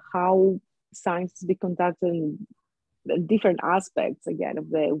how science is being conducted in different aspects, again, of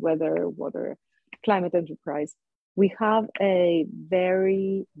the weather, water, climate enterprise. We have a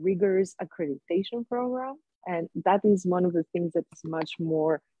very rigorous accreditation program, and that is one of the things that is much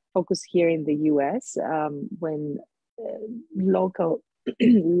more focused here in the US, when local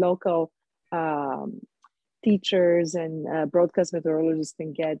teachers and broadcast meteorologists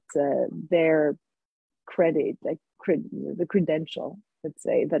can get their credit, like the credential, let's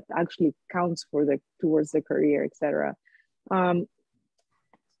say, that actually counts towards the career, etc.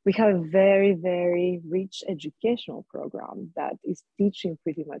 We have a very, very rich educational program that is teaching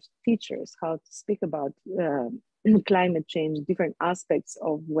pretty much teachers how to speak about climate change, different aspects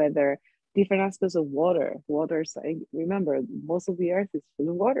of weather, different aspects of water. Remember, most of the earth is full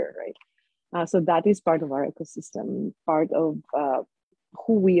of water, right? So that is part of our ecosystem, part of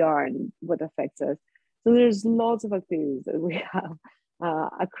who we are and what affects us. So there's lots of activities that we have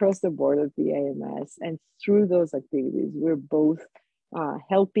across the board of the AMS. And through those activities, we're both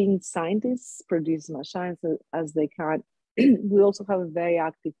helping scientists produce as much science as they can. We also have a very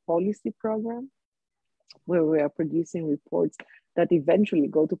active policy program where we are producing reports that eventually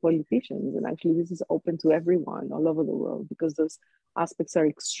go to politicians. And actually this is open to everyone all over the world, because those aspects are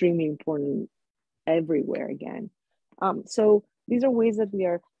extremely important everywhere again. So these are ways that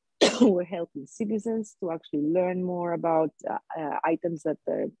we're helping citizens to actually learn more about items that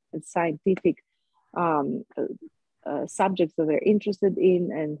the scientific subjects that they're interested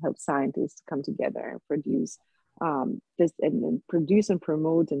in, and help scientists come together and produce this, and produce and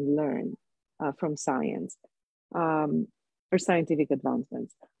promote and learn from science or scientific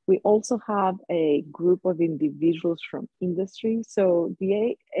advancements. We also have a group of individuals from industry. So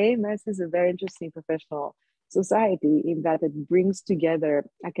the AMS is a very interesting professional society in that it brings together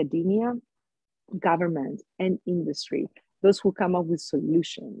academia, government, and industry, those who come up with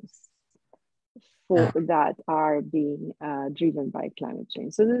solutions that are being driven by climate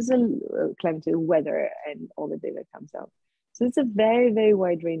change. So there's a climate change, weather, and all the data comes out. So it's a very, very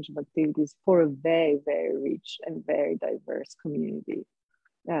wide range of activities for a very, very rich and very diverse community.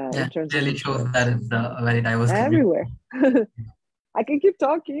 In terms really of shows that it's a very diverse everywhere. I can keep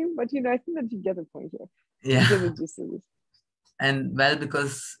talking, but I think that you get the point here. Yeah. You get the gist of this. And well,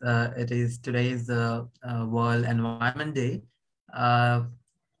 because today is the World Environment Day,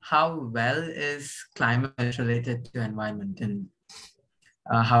 how well is climate related to environment, and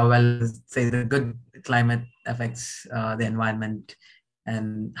how well is, say, the good climate affects the environment,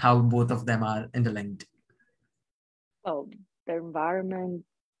 and how both of them are interlinked? Well, the environment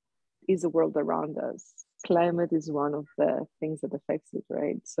is the world around us. Climate is one of the things that affects it,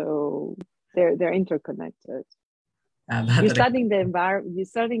 right? So they're interconnected. You're studying the environment. You're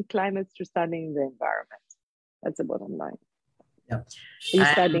studying climate through studying the environment. That's the bottom line. Yeah. You're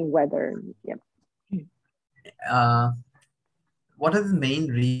studying weather. Yeah. What are the main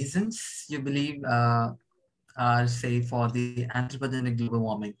reasons you believe are, say, for the anthropogenic global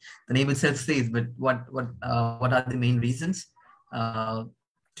warming? The name itself says, but what are the main reasons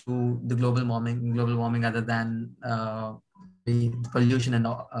to the global warming other than the pollution and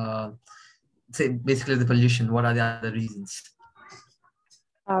say basically the pollution? What are the other reasons?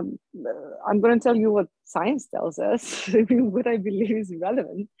 I'm going to tell you what science tells us, what I believe is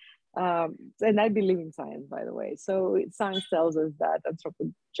relevant. And I believe in science, by the way. So science tells us that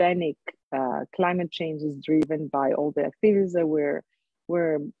anthropogenic climate change is driven by all the activities that we're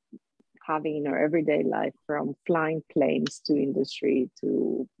having in our everyday life, from flying planes to industry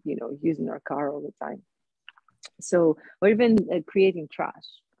to, using our car all the time. So, or even creating trash,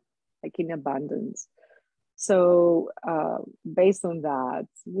 like in abundance. So based on that,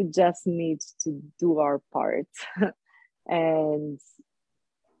 we just need to do our part and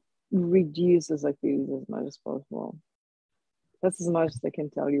reduce those activities as much as possible. That's as much as I can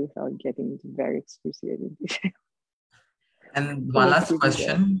tell you without getting into very excruciating detail. And one last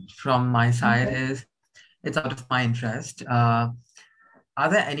question from my side is, it's out of my interest. Are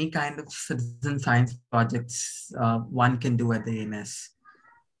there any kind of citizen science projects one can do at the AMS?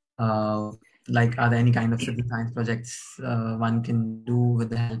 Like, are there any kind of citizen science projects one can do with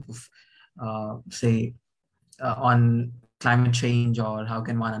the help of, say, on climate change, or how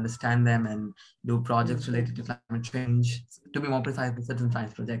can one understand them and do projects related to climate change? To be more precise, the citizen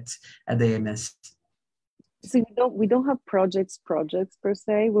science projects at the AMS. So we don't have projects per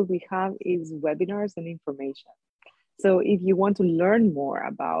se. What we have is webinars and information. So if you want to learn more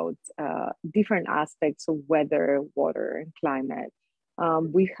about different aspects of weather, water, and climate,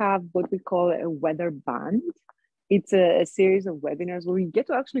 we have what we call a weather band. It's a series of webinars where we get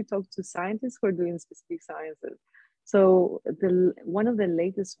to actually talk to scientists who are doing specific sciences. So one of the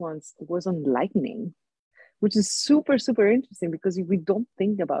latest ones was on lightning, which is super, super interesting, because we don't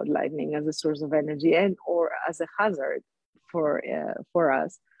think about lightning as a source of energy or as a hazard for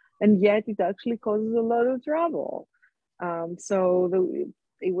us. And yet it actually causes a lot of trouble.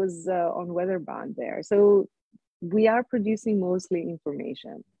 It was on weather band there. So we are producing mostly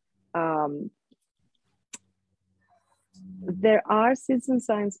information. There are citizen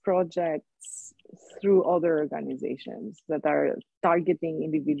science projects through other organizations that are targeting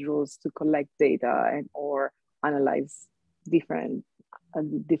individuals to collect data and or analyze different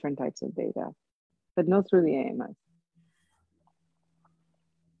types of data, but not through the AMS.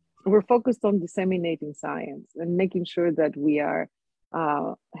 We're focused on disseminating science and making sure that we are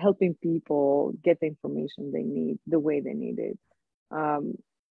helping people get the information they need the way they need it.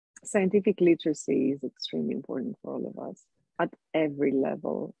 Scientific literacy is extremely important for all of us at every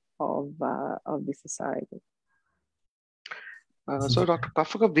level of the society. So, Dr.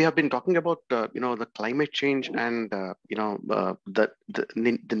 Kafka, we have been talking about the climate change and the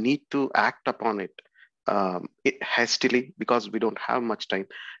need to act upon it hastily, because we don't have much time,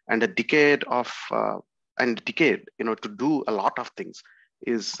 and a decade to do a lot of things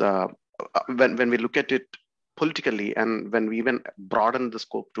is when we look at it politically, and when we even broaden the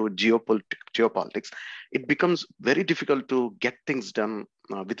scope to geopolitics, it becomes very difficult to get things done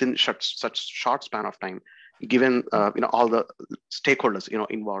within such short span of time, given all the stakeholders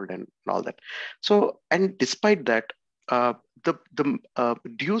involved and all that. So, and despite that, do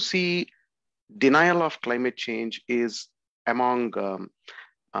you see denial of climate change is among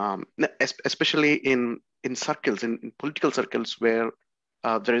especially in circles, in political circles, where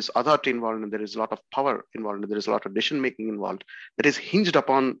there is authority involved and there is a lot of power involved and there is a lot of decision making involved, that is hinged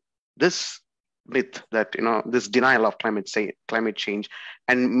upon this myth that this denial of climate change,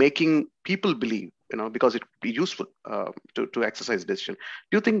 and making people believe because it would be useful to exercise decision.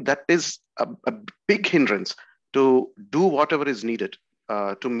 Do you think that is a big hindrance to do whatever is needed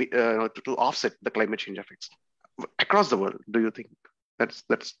to offset the climate change effects across the world? Do you think that's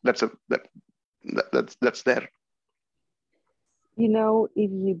there?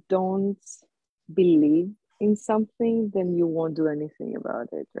 If you don't believe in something, then you won't do anything about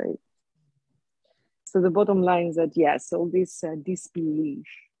it, right? So the bottom line is that, yes, all this disbelief,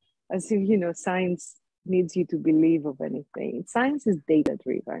 as if, science needs you to believe of anything. Science is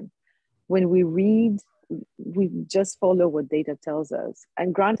data-driven. When we read, we just follow what data tells us.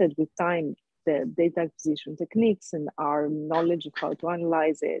 And granted, with time, the data acquisition techniques and our knowledge of how to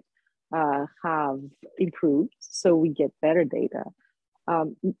analyze it have improved, so we get better data.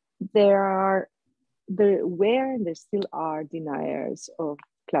 There still are deniers of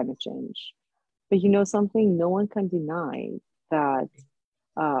climate change. But something, no one can deny that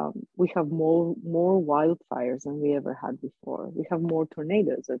we have more wildfires than we ever had before. We have more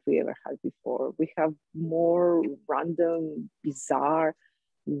tornadoes than we ever had before. We have more random, bizarre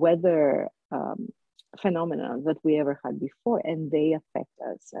weather phenomena that we ever had before, and they affect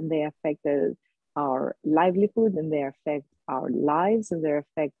us, and they affect our livelihood, and they affect our lives, and they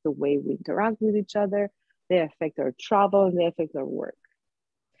affect the way we interact with each other. They affect our travel, and they affect our work.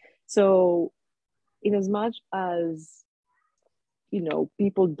 So in as much as,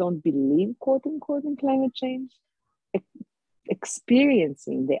 people don't believe, quote unquote, in climate change,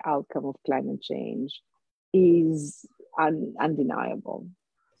 experiencing the outcome of climate change is undeniable.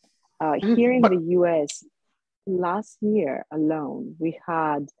 Here in the US, last year alone, we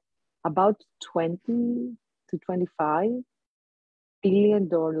had about 20 to $25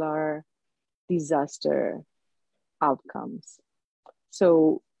 billion disaster outcomes.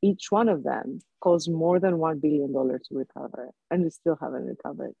 So each one of them costs more than $1 billion to recover, and we still haven't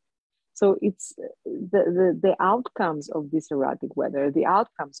recovered. So it's the outcomes of this erratic weather, the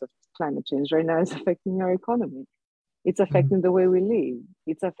outcomes of climate change right now is affecting our economy. It's affecting the way we live.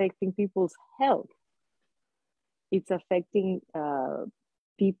 It's affecting people's health. It's affecting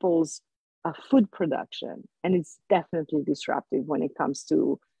people's food production, and it's definitely disruptive when it comes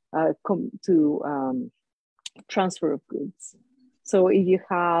to transfer of goods. So if you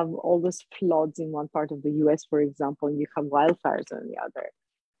have all those floods in one part of the US, for example, and you have wildfires on the other,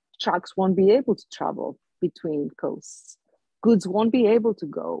 trucks won't be able to travel between coasts. Goods won't be able to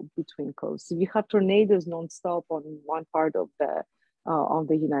go between coasts. If you have tornadoes nonstop on one part of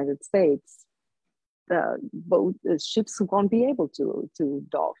the United States, the ships won't be able to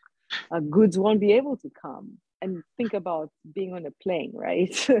dock. Goods won't be able to come. And think about being on a plane,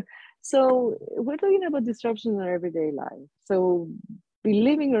 right? So we're talking about disruption in our everyday life. So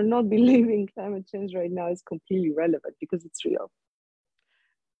believing or not believing climate change right now is completely relevant because it's real.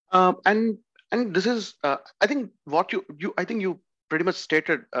 And this is, I think what you pretty much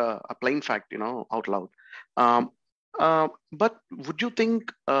stated a plain fact, out loud. But would you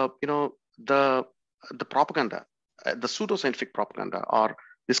think, the propaganda, the pseudoscientific propaganda, or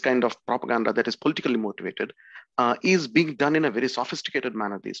this kind of propaganda that is politically motivated, is being done in a very sophisticated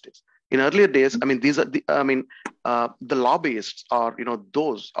manner these days? In earlier days, I mean, these are the lobbyists, or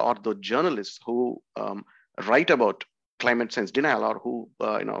those are the journalists who write about climate science denial, or who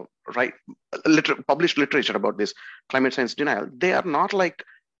publish literature about this climate science denial. They are not like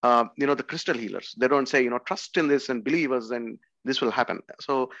the crystal healers. They don't say trust in this and believe us and this will happen.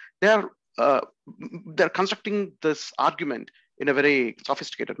 So they're constructing this argument in a very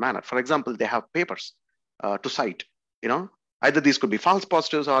sophisticated manner. For example, they have papers to cite. Either these could be false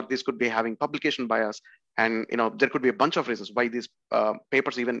positives, or these could be having publication bias, and there could be a bunch of reasons why these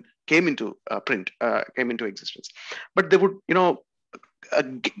papers even came into print, came into existence. But they would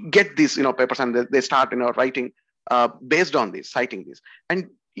get these papers, and they start writing based on these, citing these. And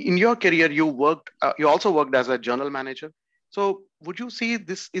in your career, you also worked as a journal manager. So would you see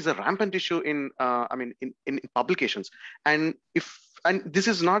this is a rampant issue in publications? And this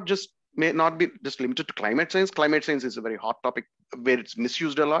is may not be just limited to climate science. Climate science is a very hot topic where it's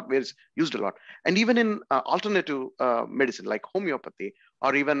misused a lot, where it's used a lot. And even in alternative medicine like homeopathy,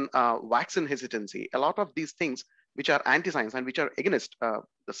 or even vaccine hesitancy, a lot of these things which are anti-science and which are against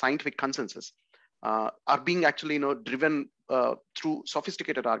the scientific consensus are being actually driven through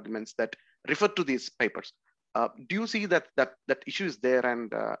sophisticated arguments that refer to these papers. Do you see that issue is there, and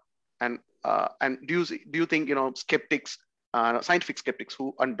do you think skeptics, scientific skeptics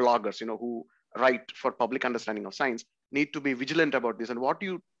and bloggers who write for public understanding of science need to be vigilant about this? And what do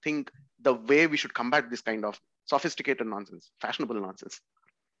you think the way we should combat this kind of sophisticated nonsense, fashionable nonsense?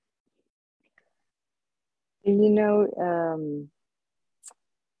 In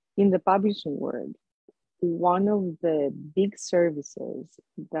the publishing world, one of the big services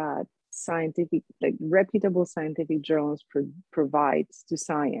that reputable scientific journals provides to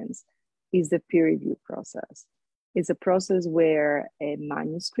science is the peer review process. It's a process where a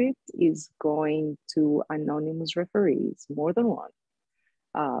manuscript is going to anonymous referees, more than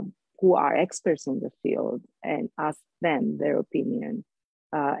one, who are experts in the field, and ask them their opinion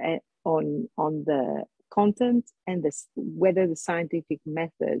on the content and whether the scientific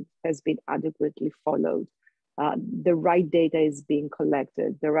method has been adequately followed. The right data is being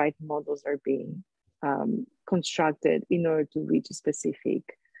collected, the right models are being constructed in order to reach a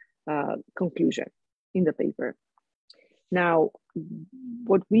specific conclusion in the paper. Now,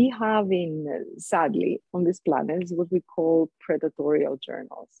 what we have sadly, on this planet is what we call predatorial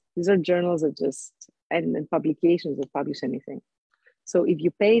journals. These are journals that and publications that publish anything. So if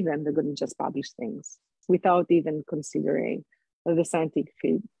you pay them, they're going to just publish things without even considering the scientific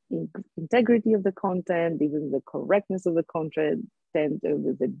integrity of the content, even the correctness of the content, and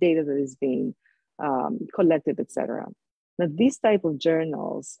the data that is being collected, etc. Now, these type of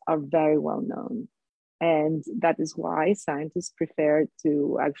journals are very well known. And that is why scientists prefer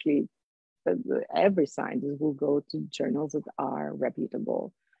to every scientist will go to journals that are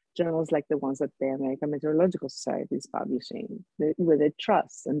reputable. journals like the ones that the American Meteorological Society is publishing, where they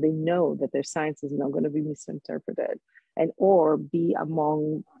trust and they know that their science is not going to be misinterpreted and or be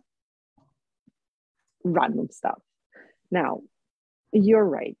among random stuff. Now, you're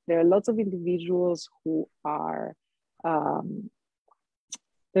right. There are lots of individuals who are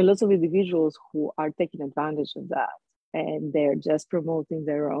taking advantage of that, and they're just promoting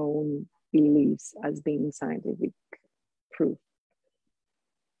their own beliefs as being scientific proof.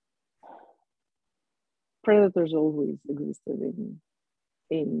 Predators always existed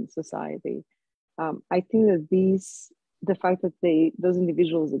in society. I think that the fact that those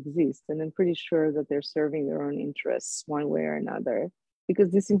individuals exist, and I'm pretty sure that they're serving their own interests one way or another, because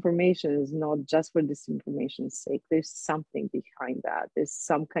disinformation is not just for disinformation's sake. There's something behind that. There's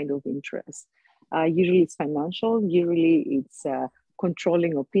some kind of interest. Usually it's financial, usually it's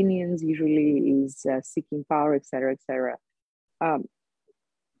controlling opinions, usually is seeking power, et cetera, et cetera.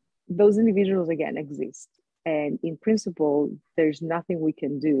 Those individuals, again, exist. And in principle, there's nothing we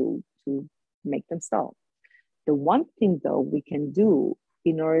can do to make them stop. The one thing, though, we can do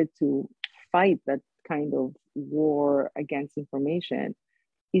in order to fight that kind of war against information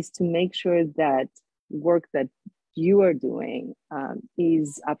is to make sure that work that you are doing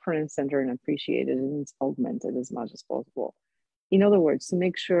is upfront and center and appreciated and it's augmented as much as possible. In other words, to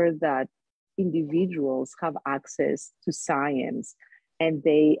make sure that individuals have access to science and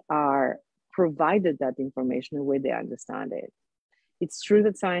they are provided that information the way they understand it. It's true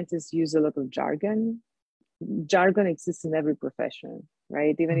that scientists use a lot of jargon. Jargon exists in every profession,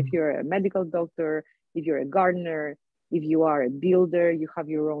 right? Even if you're a medical doctor, if you're a gardener, if you are a builder, you have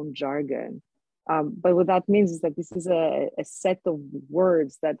your own jargon. But what that means is that this is a set of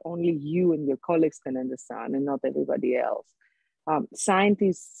words that only you and your colleagues can understand and not everybody else.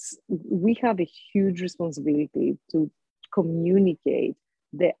 Scientists, we have a huge responsibility to communicate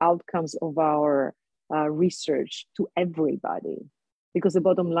the outcomes of our research to everybody. Because the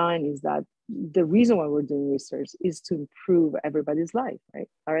bottom line is that the reason why we're doing research is to improve everybody's life, right?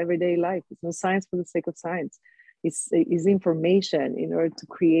 Our everyday life. It's not science for the sake of science. It's information in order to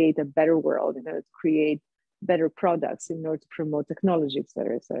create a better world, in order to create better products, in order to promote technology, et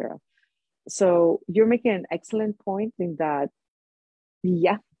cetera, et cetera. So you're making an excellent point in that,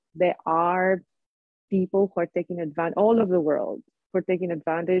 yeah, there are people who are taking advantage, all over the world, who are taking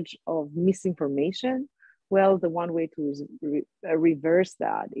advantage of misinformation. Well, the one way to reverse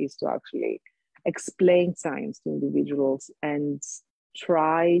that is to actually explain science to individuals and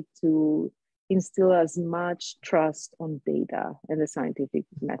try to instill as much trust on data and the scientific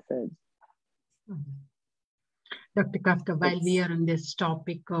method. Dr. Kafka, while we are on this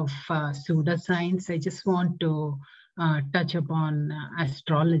topic of pseudoscience, I just want to touch upon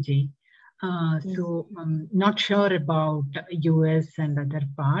astrology. So I'm not sure about US and other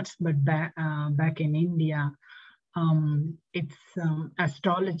parts, but back in India, it's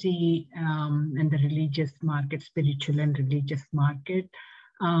astrology and the religious market, spiritual and religious market,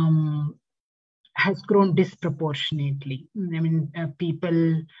 has grown disproportionately. I mean,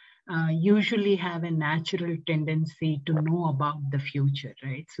 people usually have a natural tendency to know about the future,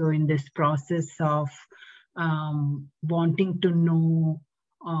 right? So in this process of wanting to know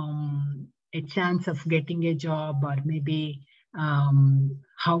a chance of getting a job, or maybe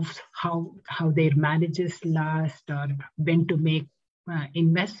how their marriages last, or when to make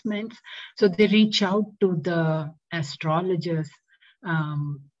investments, so they reach out to the astrologers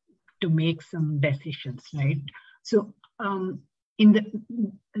to make some decisions, right? So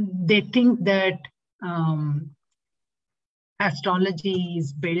they think that astrology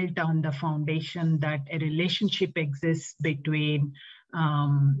is built on the foundation that a relationship exists between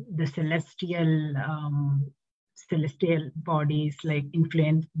the celestial bodies, like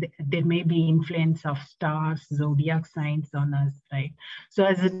influence. There may be influence of stars, zodiac signs on us, right? So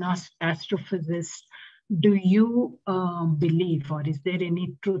as an astrophysicist, do you believe, or is there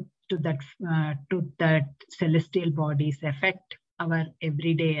any truth to that celestial bodies affect our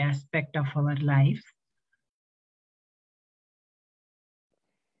everyday aspect of our life?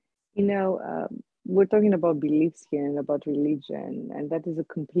 You know, we're talking about beliefs here and about religion, and that is a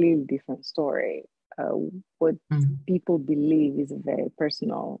completely different story. What people believe is a very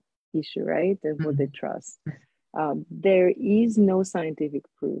personal issue, right? And what they trust. There is no scientific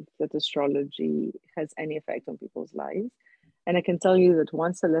proof that astrology has any effect on people's lives. And I can tell you that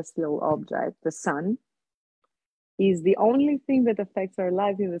one celestial object, the sun, is the only thing that affects our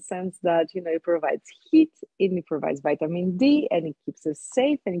life, in the sense that, you know, it provides heat, and it provides vitamin D, and it keeps us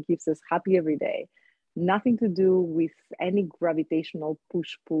safe, and it keeps us happy every day. Nothing to do with any gravitational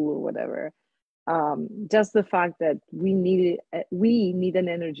push-pull or whatever. Just the fact that we need an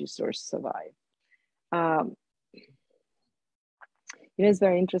energy source to survive. It's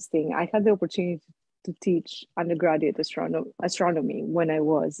very interesting. I had the opportunity to teach undergraduate astronomy when I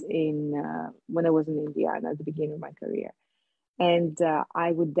was in Indiana at the beginning of my career, and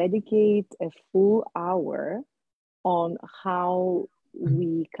I would dedicate a full hour on how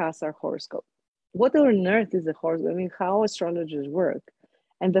we cast our horoscope. What on earth is a horoscope? I mean, how astrologers work.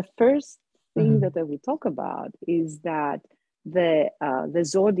 And the first thing that I would talk about is that the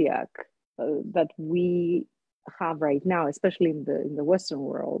zodiac that we have right now, especially in the Western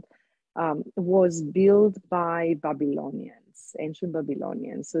world, was built by Babylonians, ancient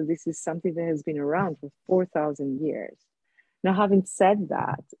Babylonians. So this is something that has been around for 4,000 years. Now, having said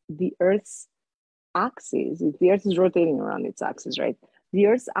that, the Earth's axis, if the Earth is rotating around its axis, right? The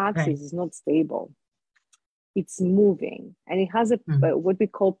Earth's axis is not stable. It's moving, and it has what we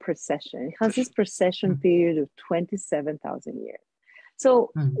call precession. It has this precession period of 27,000 years.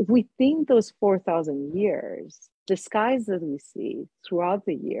 So within those 4,000 years, the skies that we see throughout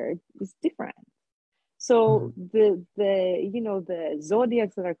the year is different. So the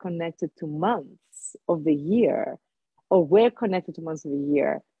zodiacs that are connected to months of the year, or were connected to months of the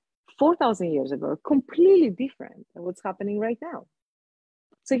year 4,000 years ago, are completely different than what's happening right now.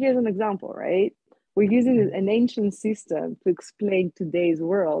 So here's an example, right? We're using an ancient system to explain today's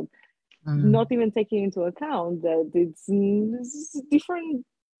world, not even taking into account that it's a different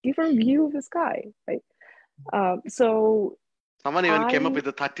view of the sky, right? So someone even came up with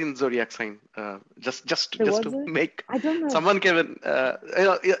the 13th zodiac sign, just to make. I don't know. Someone came in.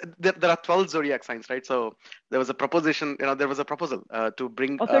 There are 12 zodiac signs, right? So there was a proposition. There was a proposal to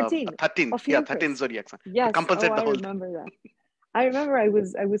bring 13 zodiac sign to compensate the whole. I remember that. I remember I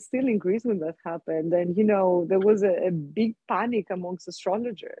was still in Greece when that happened, and there was a big panic amongst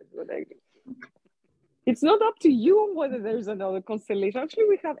astrologers. It's not up to you on whether there's another constellation. Actually,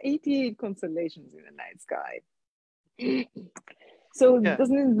 we have 88 constellations in the night sky. So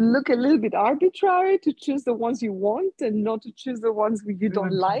doesn't it look a little bit arbitrary to choose the ones you want and not to choose the ones you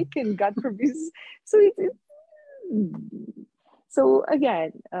don't like, and God forbids? So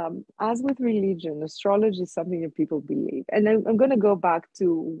again, as with religion, astrology is something that people believe. And I'm going to go back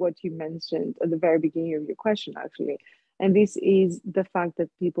to what you mentioned at the very beginning of your question, actually. And this is the fact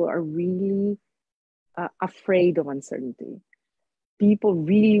that people are really afraid of uncertainty. People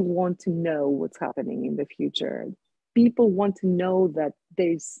really want to know what's happening in the future. People want to know that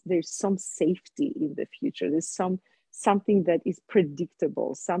there's some safety in the future. There's something that is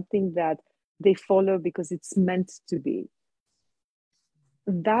predictable, something that they follow because it's meant to be.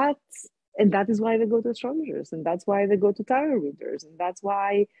 That is why they go to astrologers, and that's why they go to tarot readers, and that's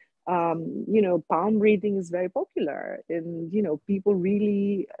why palm reading is very popular, and people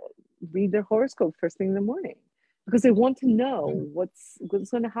really read their horoscope first thing in the morning because they want to know what's going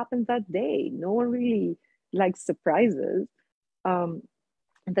to happen that day. No one really likes surprises, and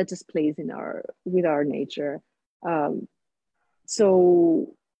that just plays with our nature.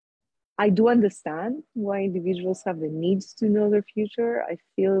 So I do understand why individuals have the need to know their future. I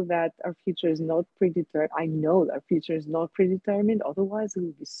feel that our future is not predetermined. I know that our future is not predetermined. Otherwise, it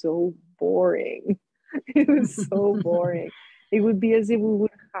would be so boring. It was so boring. It would be as if we would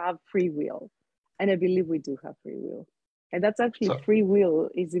have free will. And I believe we do have free will. And that's actually free will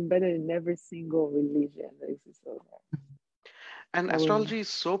is embedded in every single religion that exists over there. And astrology is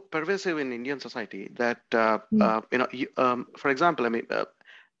so pervasive in Indian society that, for example,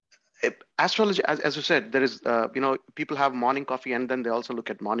 astrology, as you said, there is, people have morning coffee and then they also look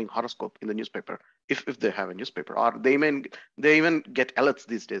at morning horoscope in the newspaper, if they have a newspaper, or they even get alerts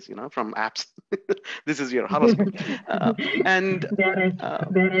these days, from apps. This is your horoscope. And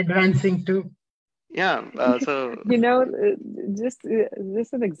they're advancing too. Yeah. So, just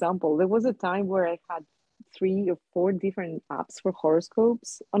an example, there was a time where I had 3 or 4 different apps for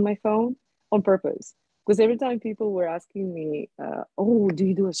horoscopes on my phone on purpose. Because every time people were asking me, do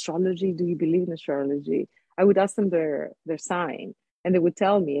you do astrology? Do you believe in astrology? I would ask them their sign, and they would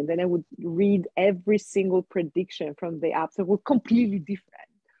tell me, and then I would read every single prediction from the apps that were completely different.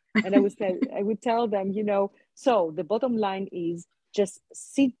 And I would tell them, so the bottom line is just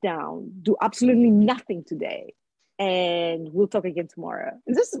sit down, do absolutely nothing today, and we'll talk again tomorrow.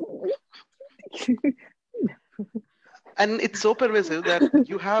 And it's so pervasive that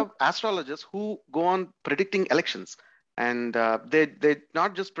you have astrologers who go on predicting elections, and they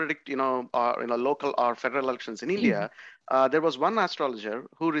not just predict, local or federal elections in India. There was one astrologer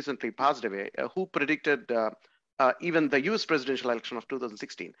who recently passed away who predicted even the U.S. presidential election of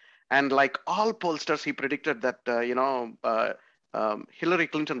 2016. And like all pollsters, he predicted that Hillary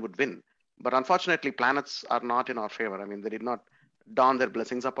Clinton would win. But unfortunately, planets are not in our favor. I mean, they did not dawn their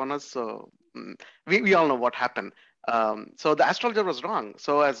blessings upon us. So we all know what happened. So the astrologer was wrong.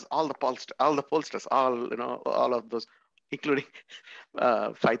 So as all the pollsters, all of those, including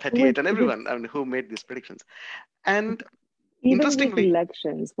 538 and everyone, I mean, who made these predictions. And even with interestingly,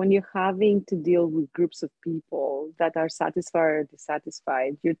 elections, when you're having to deal with groups of people that are satisfied or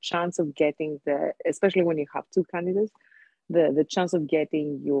dissatisfied, your chance of getting especially when you have two candidates, the chance of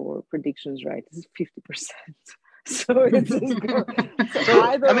getting your predictions right is 50%. So it's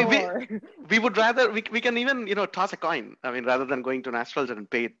either I mean, or. we would rather, we can even, toss a coin. I mean, rather than going to an astrologer and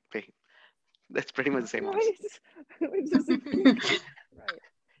pay. That's pretty much the same Right. Right.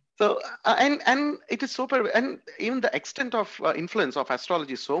 So and it is super, and even the extent of influence of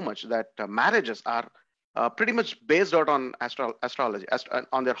astrology is so much that marriages are pretty much based out on astrology,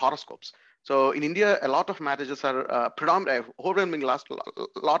 on their horoscopes. So in India, a lot of marriages are overwhelming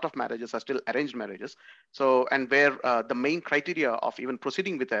lot of marriages are still arranged marriages. So, and where the main criteria of even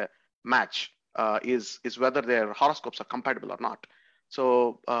proceeding with a match is whether their horoscopes are compatible or not.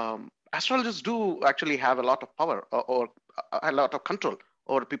 So astrologers do actually have a lot of power or a lot of control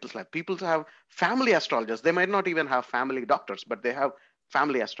over people's life. People have family astrologers. They might not even have family doctors, but they have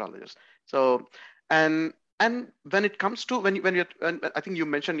family astrologers. So, and when it comes to when I think you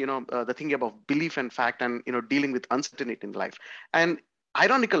mentioned the thing about belief and fact and dealing with uncertainty in life. And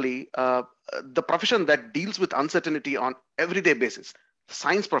ironically, the profession that deals with uncertainty on everyday basis,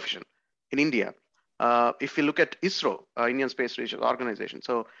 science profession in India. If you look at ISRO, Indian Space Research Organization,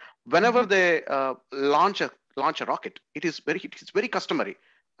 so whenever they launch a rocket, it is very customary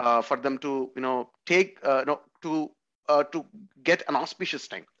for them to to get an auspicious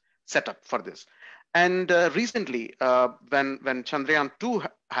time set up for this. And recently, when Chandrayaan-2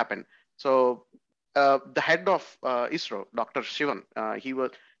 happened, so the head of ISRO, Dr. Shivan,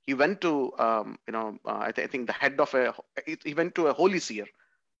 he went to I think the head of he went to a holy seer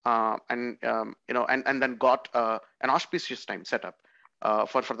and then got an auspicious time set up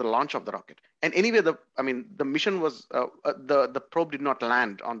for the launch of the rocket. And anyway, the mission was the probe did not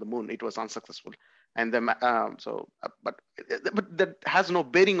land on the moon; it was unsuccessful. And but that has no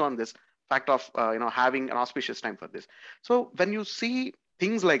bearing on this fact of having an auspicious time for this. So when you see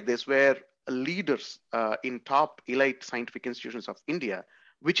things like this, where leaders in top elite scientific institutions of India,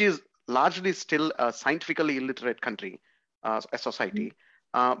 which is largely still a scientifically illiterate country, a society,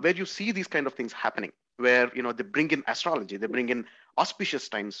 where you see these kind of things happening, where they bring in astrology, they bring in auspicious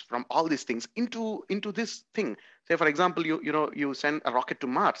times from all these things into this thing. Say, for example, you send a rocket to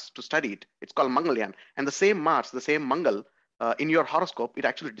Mars to study it. It's called Mangalyaan, and the same Mars, the same Mangal, in your horoscope, it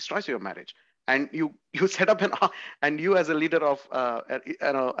actually destroys your marriage. And you set up and you as a leader of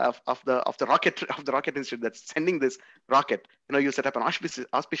the rocket institute that's sending this rocket, you set up an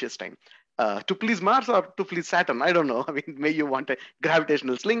auspicious time to please Mars or to please Saturn. I don't know. I mean, maybe you want a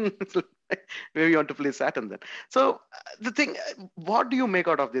gravitational sling. Maybe you want to please Saturn then. So the thing, what do you make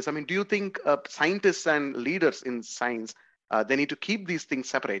out of this? I mean, do you think scientists and leaders in science, they need to keep these things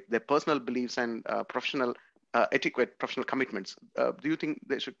separate, their personal beliefs and professional etiquette, professional commitments? Do you think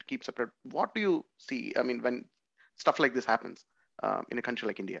they should keep separate? What do you see? I mean, when stuff like this happens in a country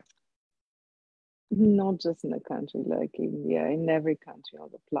like India? Not just in a country like India, in every country on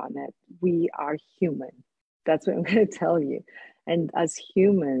the planet, we are human. That's what I'm going to tell you. And as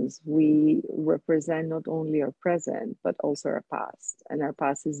humans, we represent not only our present, but also our past. And our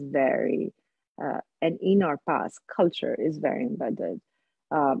past is and in our past, culture is very embedded.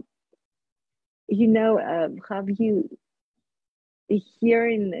 Have you, here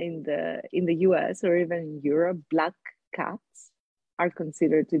in the US or even in Europe, black cats are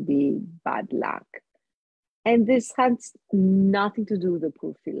considered to be bad luck. And this has nothing to do with the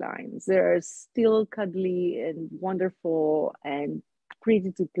poor felines. They're still cuddly and wonderful and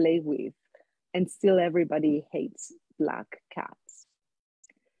pretty to play with. And still everybody hates black cats.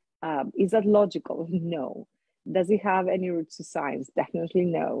 Is that logical? No. Does it have any roots to science? Definitely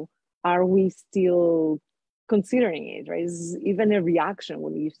no. Are we still considering it, right? It's even a reaction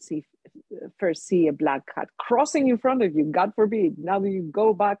when you first see a black cat crossing in front of you, God forbid. Now you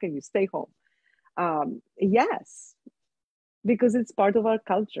go back and you stay home. Yes, because it's part of our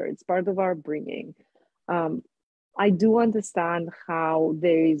culture. It's part of our bringing. I do understand how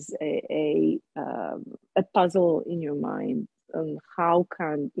there is a puzzle in your mind on how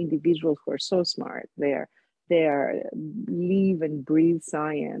can individuals who are so smart, they live and breathe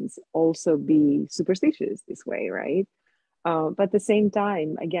science, also be superstitious this way, right? But at the same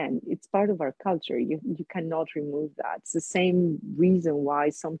time, again, it's part of our culture. You cannot remove that. It's the same reason why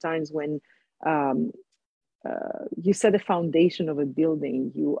sometimes when you set a foundation of a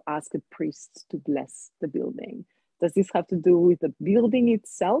building, you ask a priest to bless the building. Does this have to do with the building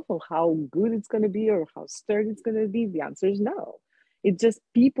itself or how good it's going to be or how sturdy it's going to be? The answer is no. It just,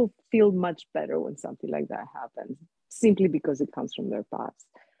 people feel much better when something like that happens, simply because it comes from their past.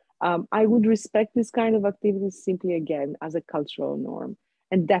 I would respect this kind of activities simply, again, as a cultural norm,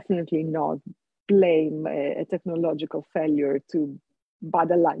 and definitely not blame a technological failure to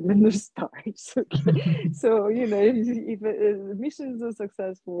bad alignment of stars. So, you know, if missions are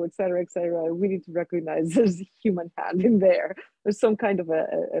successful, et cetera, we need to recognize there's a human hand in there. There's some kind of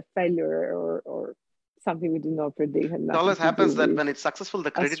a failure or something we did not predict. It always happens that when it's successful, the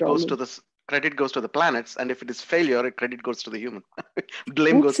credit goes to the planets, and if it is failure, the credit goes to the human.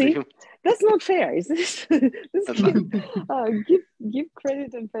 Blame goes to human. That's not fair, is it? Give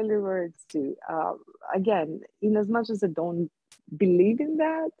credit and failure where it's due. Again, in as much as I don't believe in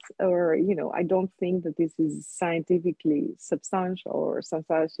that, or you know, I don't think that this is scientifically substantial or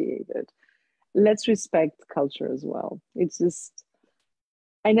substantiated. Let's respect culture as well. It's just.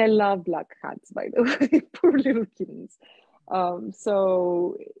 And I love black hats, by the way, poor little kittens.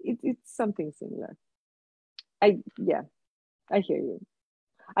 So it's something similar. I hear you.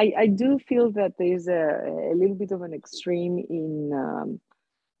 I do feel that there's a little bit of an extreme in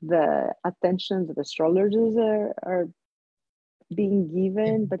the attention that astrologers are being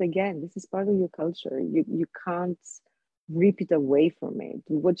given. But again, this is part of your culture. You can't rip it away from it.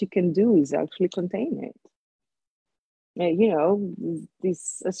 What you can do is actually contain it. You know,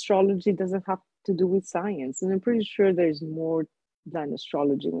 this astrology doesn't have to do with science. And I'm pretty sure there's more than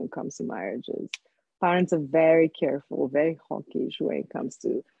astrology when it comes to marriages. Parents are very careful, very hawkish when it comes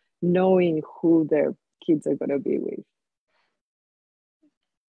to knowing who their kids are going to be with.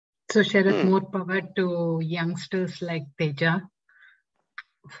 So Sarath, more power to youngsters like Teja,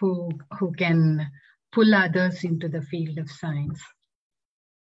 who can pull others into the field of science,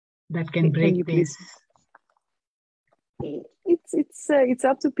 that can break this. It's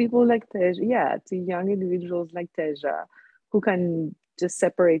up to people like Teja, to young individuals like Teja, who can just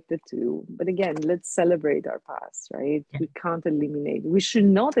separate the two. But again, let's celebrate our past, right? Yeah. We can't eliminate. We should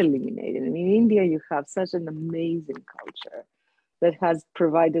not eliminate it. I mean, in India, you have such an amazing culture that has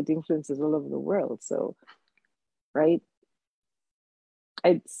provided influences all over the world. So, right?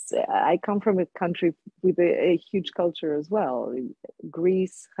 I come from a country with a huge culture as well.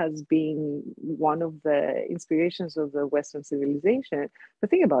 Greece has been one of the inspirations of the Western civilization. But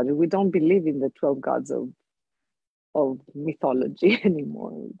think about it, we don't believe in the 12 gods of mythology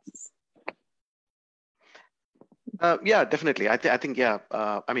anymore. Yeah, definitely. I think, yeah,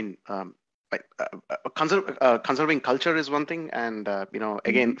 conserving culture is one thing. And, you know,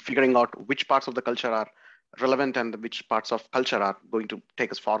 again, figuring out which parts of the culture are relevant and which parts of culture are going to take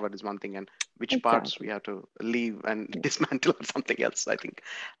us forward is one thing, and which parts we have to leave and dismantle or something else. I think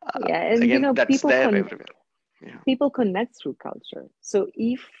and again, you know, that's there everywhere. Yeah. People connect through culture. So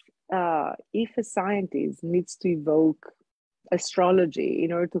if a scientist needs to evoke astrology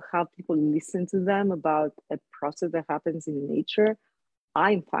in order to have people listen to them about a process that happens in nature,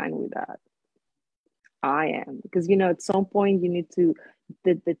 I'm fine with that. I am, because you know, at some point you need to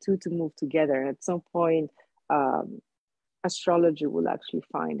the two to move together. At some point, astrology will actually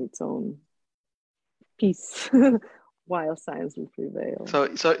find its own peace while science will prevail.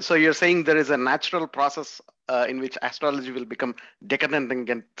 So you're saying there is a natural process in which astrology will become decadent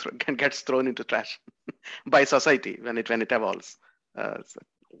and gets thrown into trash by society when it evolves.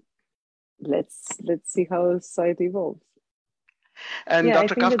 Let's see how society evolves. And Dr. I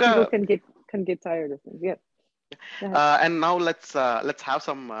think Kafka, that people can get tired of things. Yeah. And now let's have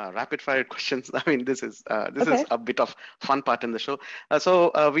some rapid fire questions. I mean, this is a bit of fun part in the show.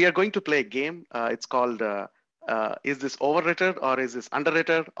 So we are going to play a game. It's called is this overrated, or is this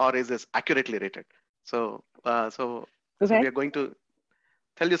underrated, or is this accurately rated? So we are going to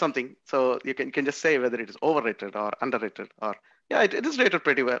tell you something. So you can just say whether it is overrated or underrated, or it is rated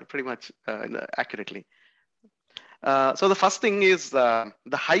pretty much accurately. So the first thing is the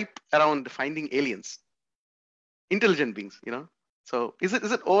hype around finding aliens. Intelligent beings, you know. So is it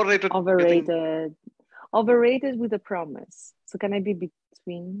overrated? Overrated with a promise. So can I be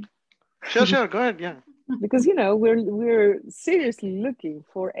between? Sure, go ahead. Yeah. Because you know, we're seriously looking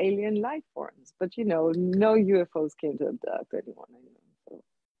for alien life forms, but you know, no UFOs came to abduct anyone. So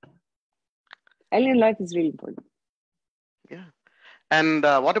alien life is really important. Yeah. And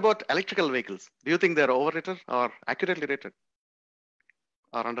what about electrical vehicles? Do you think they're overrated or accurately rated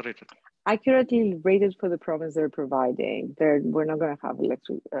or underrated? Accurately rated for the promise they're providing. We're not going to have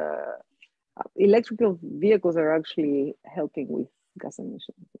electrical vehicles are actually helping with gas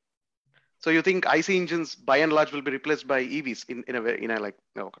emissions. So you think IC engines by and large will be replaced by EVs in a like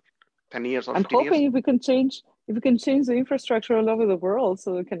 10 years or I'm 15 years? hoping if we can change the infrastructure all over the world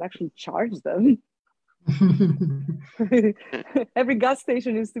so we can actually charge them. Every gas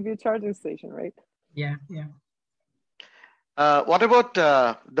station needs to be a charging station, right? Yeah, yeah. What about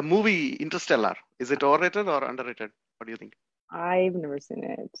the movie Interstellar? Is it overrated or underrated? What do you think? I've never seen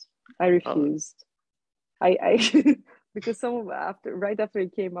it. I refused. I because right after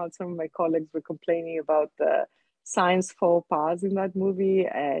it came out, some of my colleagues were complaining about the science faux pas in that movie,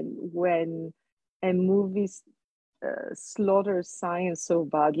 and when a movie slaughters science so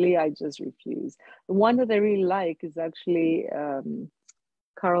badly, I just refuse. The one that I really like is actually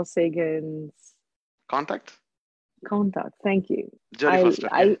Carl Sagan's Contact? Contact. Thank you. Jodie Foster.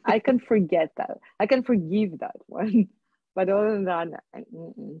 Yeah. I can forget that. I can forgive that one, but other than that,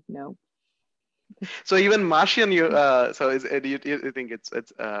 no. So even Martian, do you think it's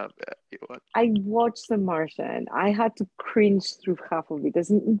what? I watched The Martian. I had to cringe through half of it,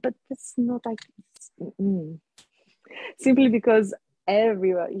 but it's not like simply because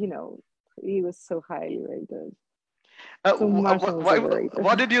everyone, he was so highly rated. So Martian was overrated.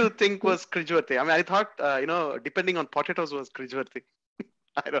 What did you think was cringeworthy? I mean, I thought depending on potatoes was cringeworthy.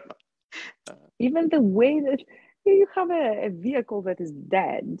 I don't know. Even the way that you have a vehicle that is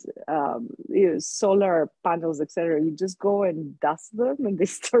dead, solar panels, etc. You just go and dust them, and they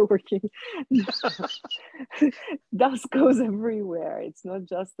start working. Dust goes everywhere. It's not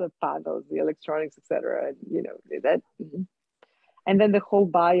just the panels, the electronics, etc. That, and then the whole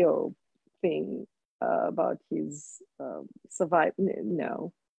bio thing about his survival.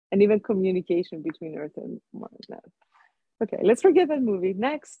 No, and even communication between Earth and Mars. No. Okay, let's forget that movie.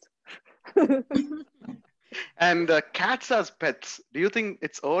 Next. And cats as pets, do you think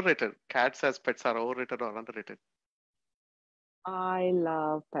it's overrated? Cats as pets are overrated or underrated? I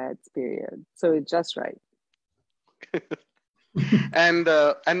love pets, period. So it's just right. And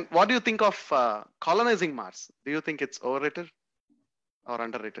what do you think of colonizing Mars? Do you think it's overrated or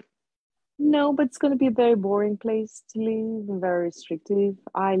underrated? No, but it's going to be a very boring place to live and very restrictive.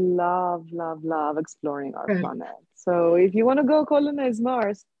 I love, love, love exploring our planet. So if you want to go colonize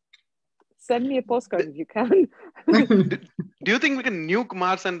Mars, send me a postcard if you can. Do you think we can nuke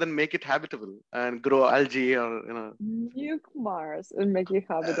Mars and then make it habitable and grow algae or nuke Mars and make it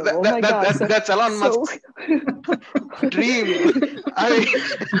habitable? Oh my God! That's Elon Musk's dream.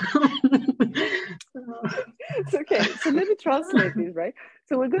 It's okay. So let me translate this, right?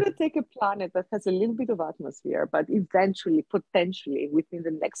 So we're going to take a planet that has a little bit of atmosphere, but eventually, potentially, within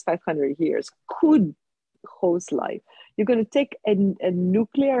the next 500 years, could host life. You're going to take a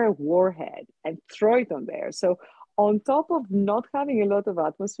nuclear warhead and throw it on there. So on top of not having a lot of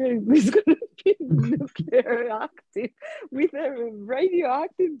atmosphere, it's going to be nuclear active with a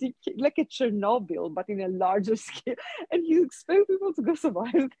radioactive decay, like a Chernobyl, but in a larger scale. And you expect people to go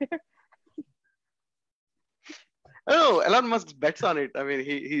survive there? Oh, Elon Musk bets on it. I mean,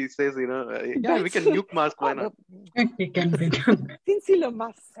 he says, we can nuke Mars. Why not? It can be done. Since Elon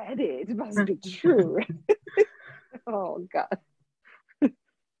Musk said it, it must be true. Oh God,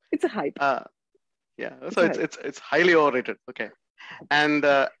 it's a hype. Yeah, so it's highly overrated. Okay, and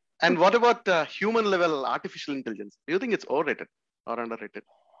what about human level artificial intelligence? Do you think it's overrated or underrated?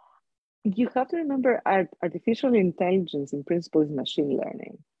 You have to remember, artificial intelligence in principle is machine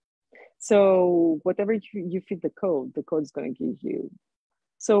learning. So whatever you feed the code is going to give you.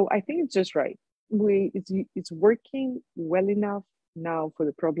 So I think it's just right. It's working well enough now for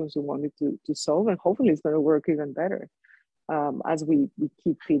the problems we wanted to solve, and hopefully it's going to work even better as we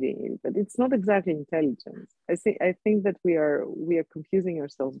keep feeding it. But it's not exactly intelligence. I think that we are confusing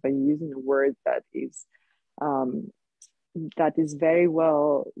ourselves by using a word that is very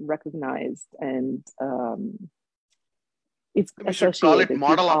well recognized, and it's associated with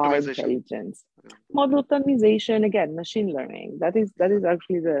model our optimization. Intelligence. Model optimization, again, machine learning. That is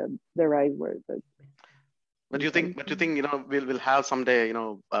actually the right word. But do you think we'll have someday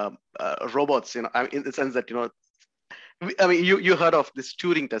robots in the sense that you heard of this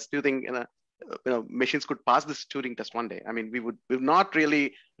Turing test? Do you think machines could pass this Turing test one day? I mean, we'll not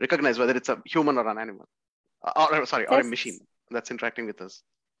really recognize whether it's a human or an animal, or a machine that's interacting with us.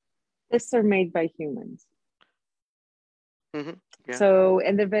 Tests are made by humans. Mm-hmm. Yeah. So,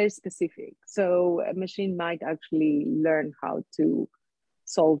 and they're very specific. So a machine might actually learn how to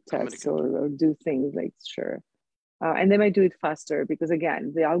solve tests or do things like, sure. And they might do it faster because,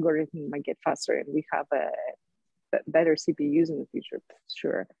 again, the algorithm might get faster and we have a better CPUs in the future,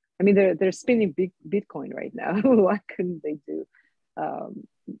 sure. I mean, they're spinning big Bitcoin right now. Why couldn't they do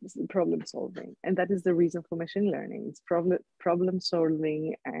problem solving? And that is the reason for machine learning. It's problem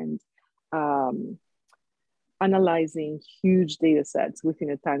solving and analyzing huge data sets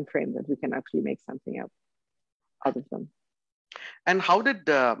within a time frame that we can actually make something out of them. And how did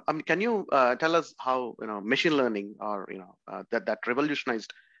can you tell us how machine learning or that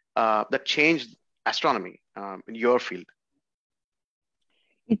revolutionized that changed astronomy in your field?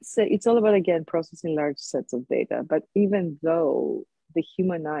 It's all about, again, processing large sets of data. But even though the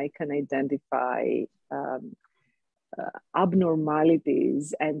human eye can identify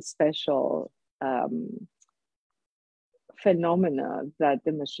abnormalities and special phenomena that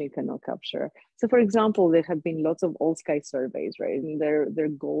the machine cannot capture. So, for example, there have been lots of all sky surveys, right? And their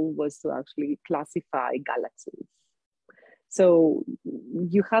goal was to actually classify galaxies. So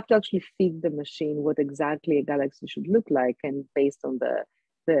you have to actually feed the machine what exactly a galaxy should look like, and based on the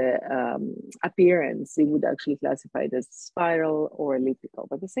appearance, it would actually classify it as spiral or elliptical.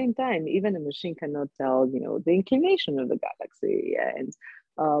 But at the same time, even a machine cannot tell, the inclination of the galaxy and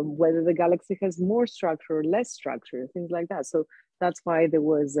whether the galaxy has more structure or less structure, things like that. So that's why there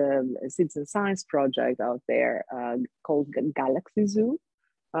was a citizen science project out there called Galaxy Zoo,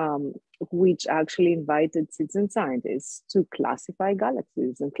 which actually invited citizen scientists to classify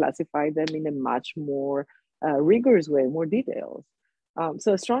galaxies and classify them in a much more rigorous way, more details.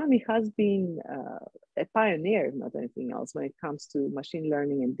 So astronomy has been a pioneer, if not anything else, when it comes to machine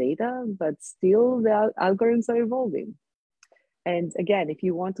learning and data, but still the algorithms are evolving. And again, if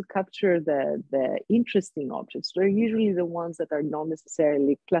you want to capture the interesting objects, they're usually the ones that are not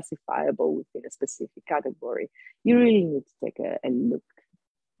necessarily classifiable within a specific category. You really need to take a look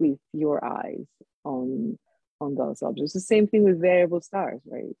with your eyes on those objects. The same thing with variable stars,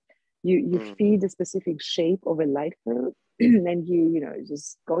 right? You feed a specific shape of a light curve, and it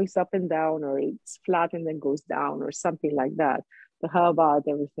just goes up and down, or it's flat and then goes down, or something like that. But how about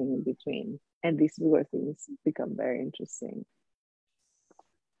everything in between? And this is where things become very interesting.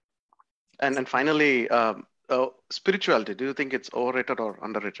 And finally, spirituality. Do you think it's overrated or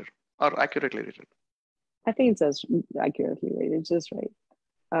underrated, or accurately rated? I think it's as accurately rated, just right.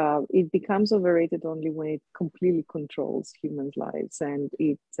 It becomes overrated only when it completely controls humans' lives, and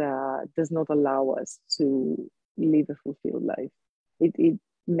it does not allow us to live a fulfilled life. It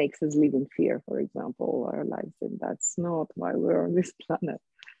makes us live in fear, for example, our lives, and that's not why we're on this planet.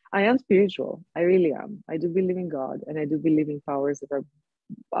 I am spiritual. I really am. I do believe in God, and I do believe in powers that are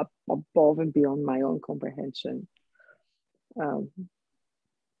above and beyond my own comprehension. But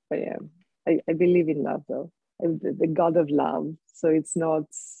yeah, I believe in love, though. The God of love. So I'm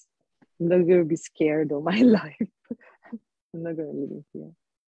not going to be scared of my life. I'm not going to live in fear.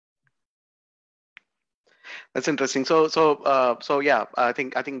 That's interesting. So yeah, I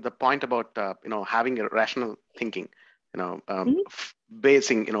think the point about having a rational thinking,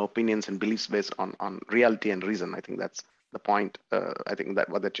 basing opinions and beliefs based on reality and reason. I think that's the point. I think that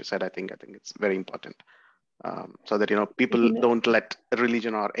what that you said. I think it's very important. So that people don't let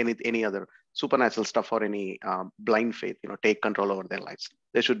religion or any other supernatural stuff or any blind faith take control over their lives.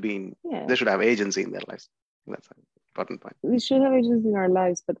 They should have agency in their lives. That's an important point. We should have agency in our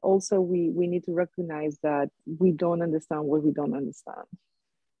lives, but also we need to recognize that we don't understand what we don't understand.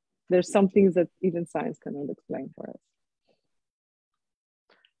 There's some things that even science cannot explain for us.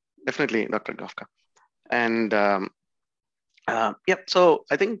 Definitely, Dr. Kafka. And so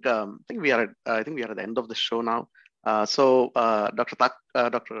I think we are at the end of the show now. Dr.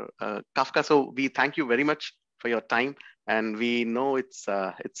 Kafka, so we thank you very much for your time, and we know it's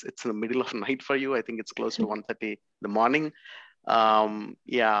in the middle of the night for you. I think it's close to 1:30 in the morning. And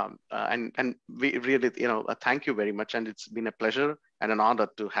we really thank you very much, and it's been a pleasure and an honor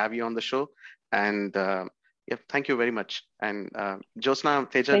to have you on the show. And thank you very much. And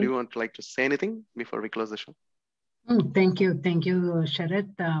Jyothsna, Teja, do you want to say anything before we close the show? Thank you,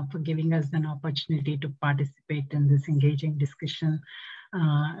 Sarath, for giving us an opportunity to participate in this engaging discussion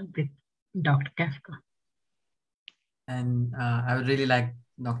with Dr. Kafka. And I would really like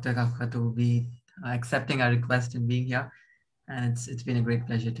Dr. Kafka to be accepting our request and being here. And it's been a great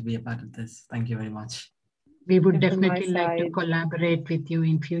pleasure to be a part of this. Thank you very much. We would definitely like to collaborate with you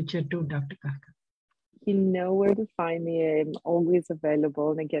in future too, Dr. Kafka. You know where to find me. I'm always available.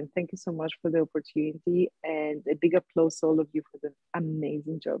 And again, thank you so much for the opportunity, and a big applause to all of you for the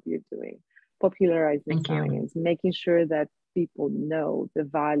amazing job you're doing, popularizing science, making sure that people know the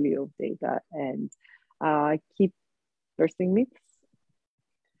value of data, and keep bursting myths.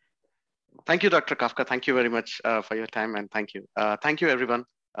 Thank you, Dr. Kafka. Thank you very much for your time, and thank you. Thank you, everyone,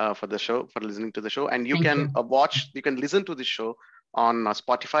 for the show, for listening to the show. And you can listen to the show on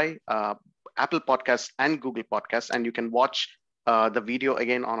Spotify, Apple Podcasts, and Google Podcasts, and you can watch the video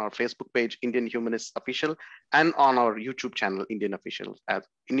again on our Facebook page, Indian Humanists Official, and on our YouTube channel, Indian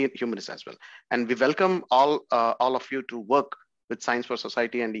Humanists as well. And we welcome all of you to work with Science for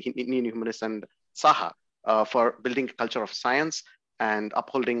Society and the Indian Humanists and SAHA for building a culture of science and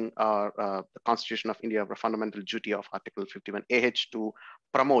upholding the Constitution of India, a fundamental duty of Article 51AH to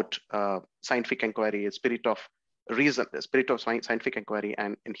promote scientific inquiry, a spirit of reason, the spirit of scientific inquiry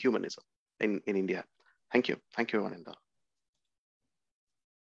and humanism in India. Thank you. Thank you, Ananda.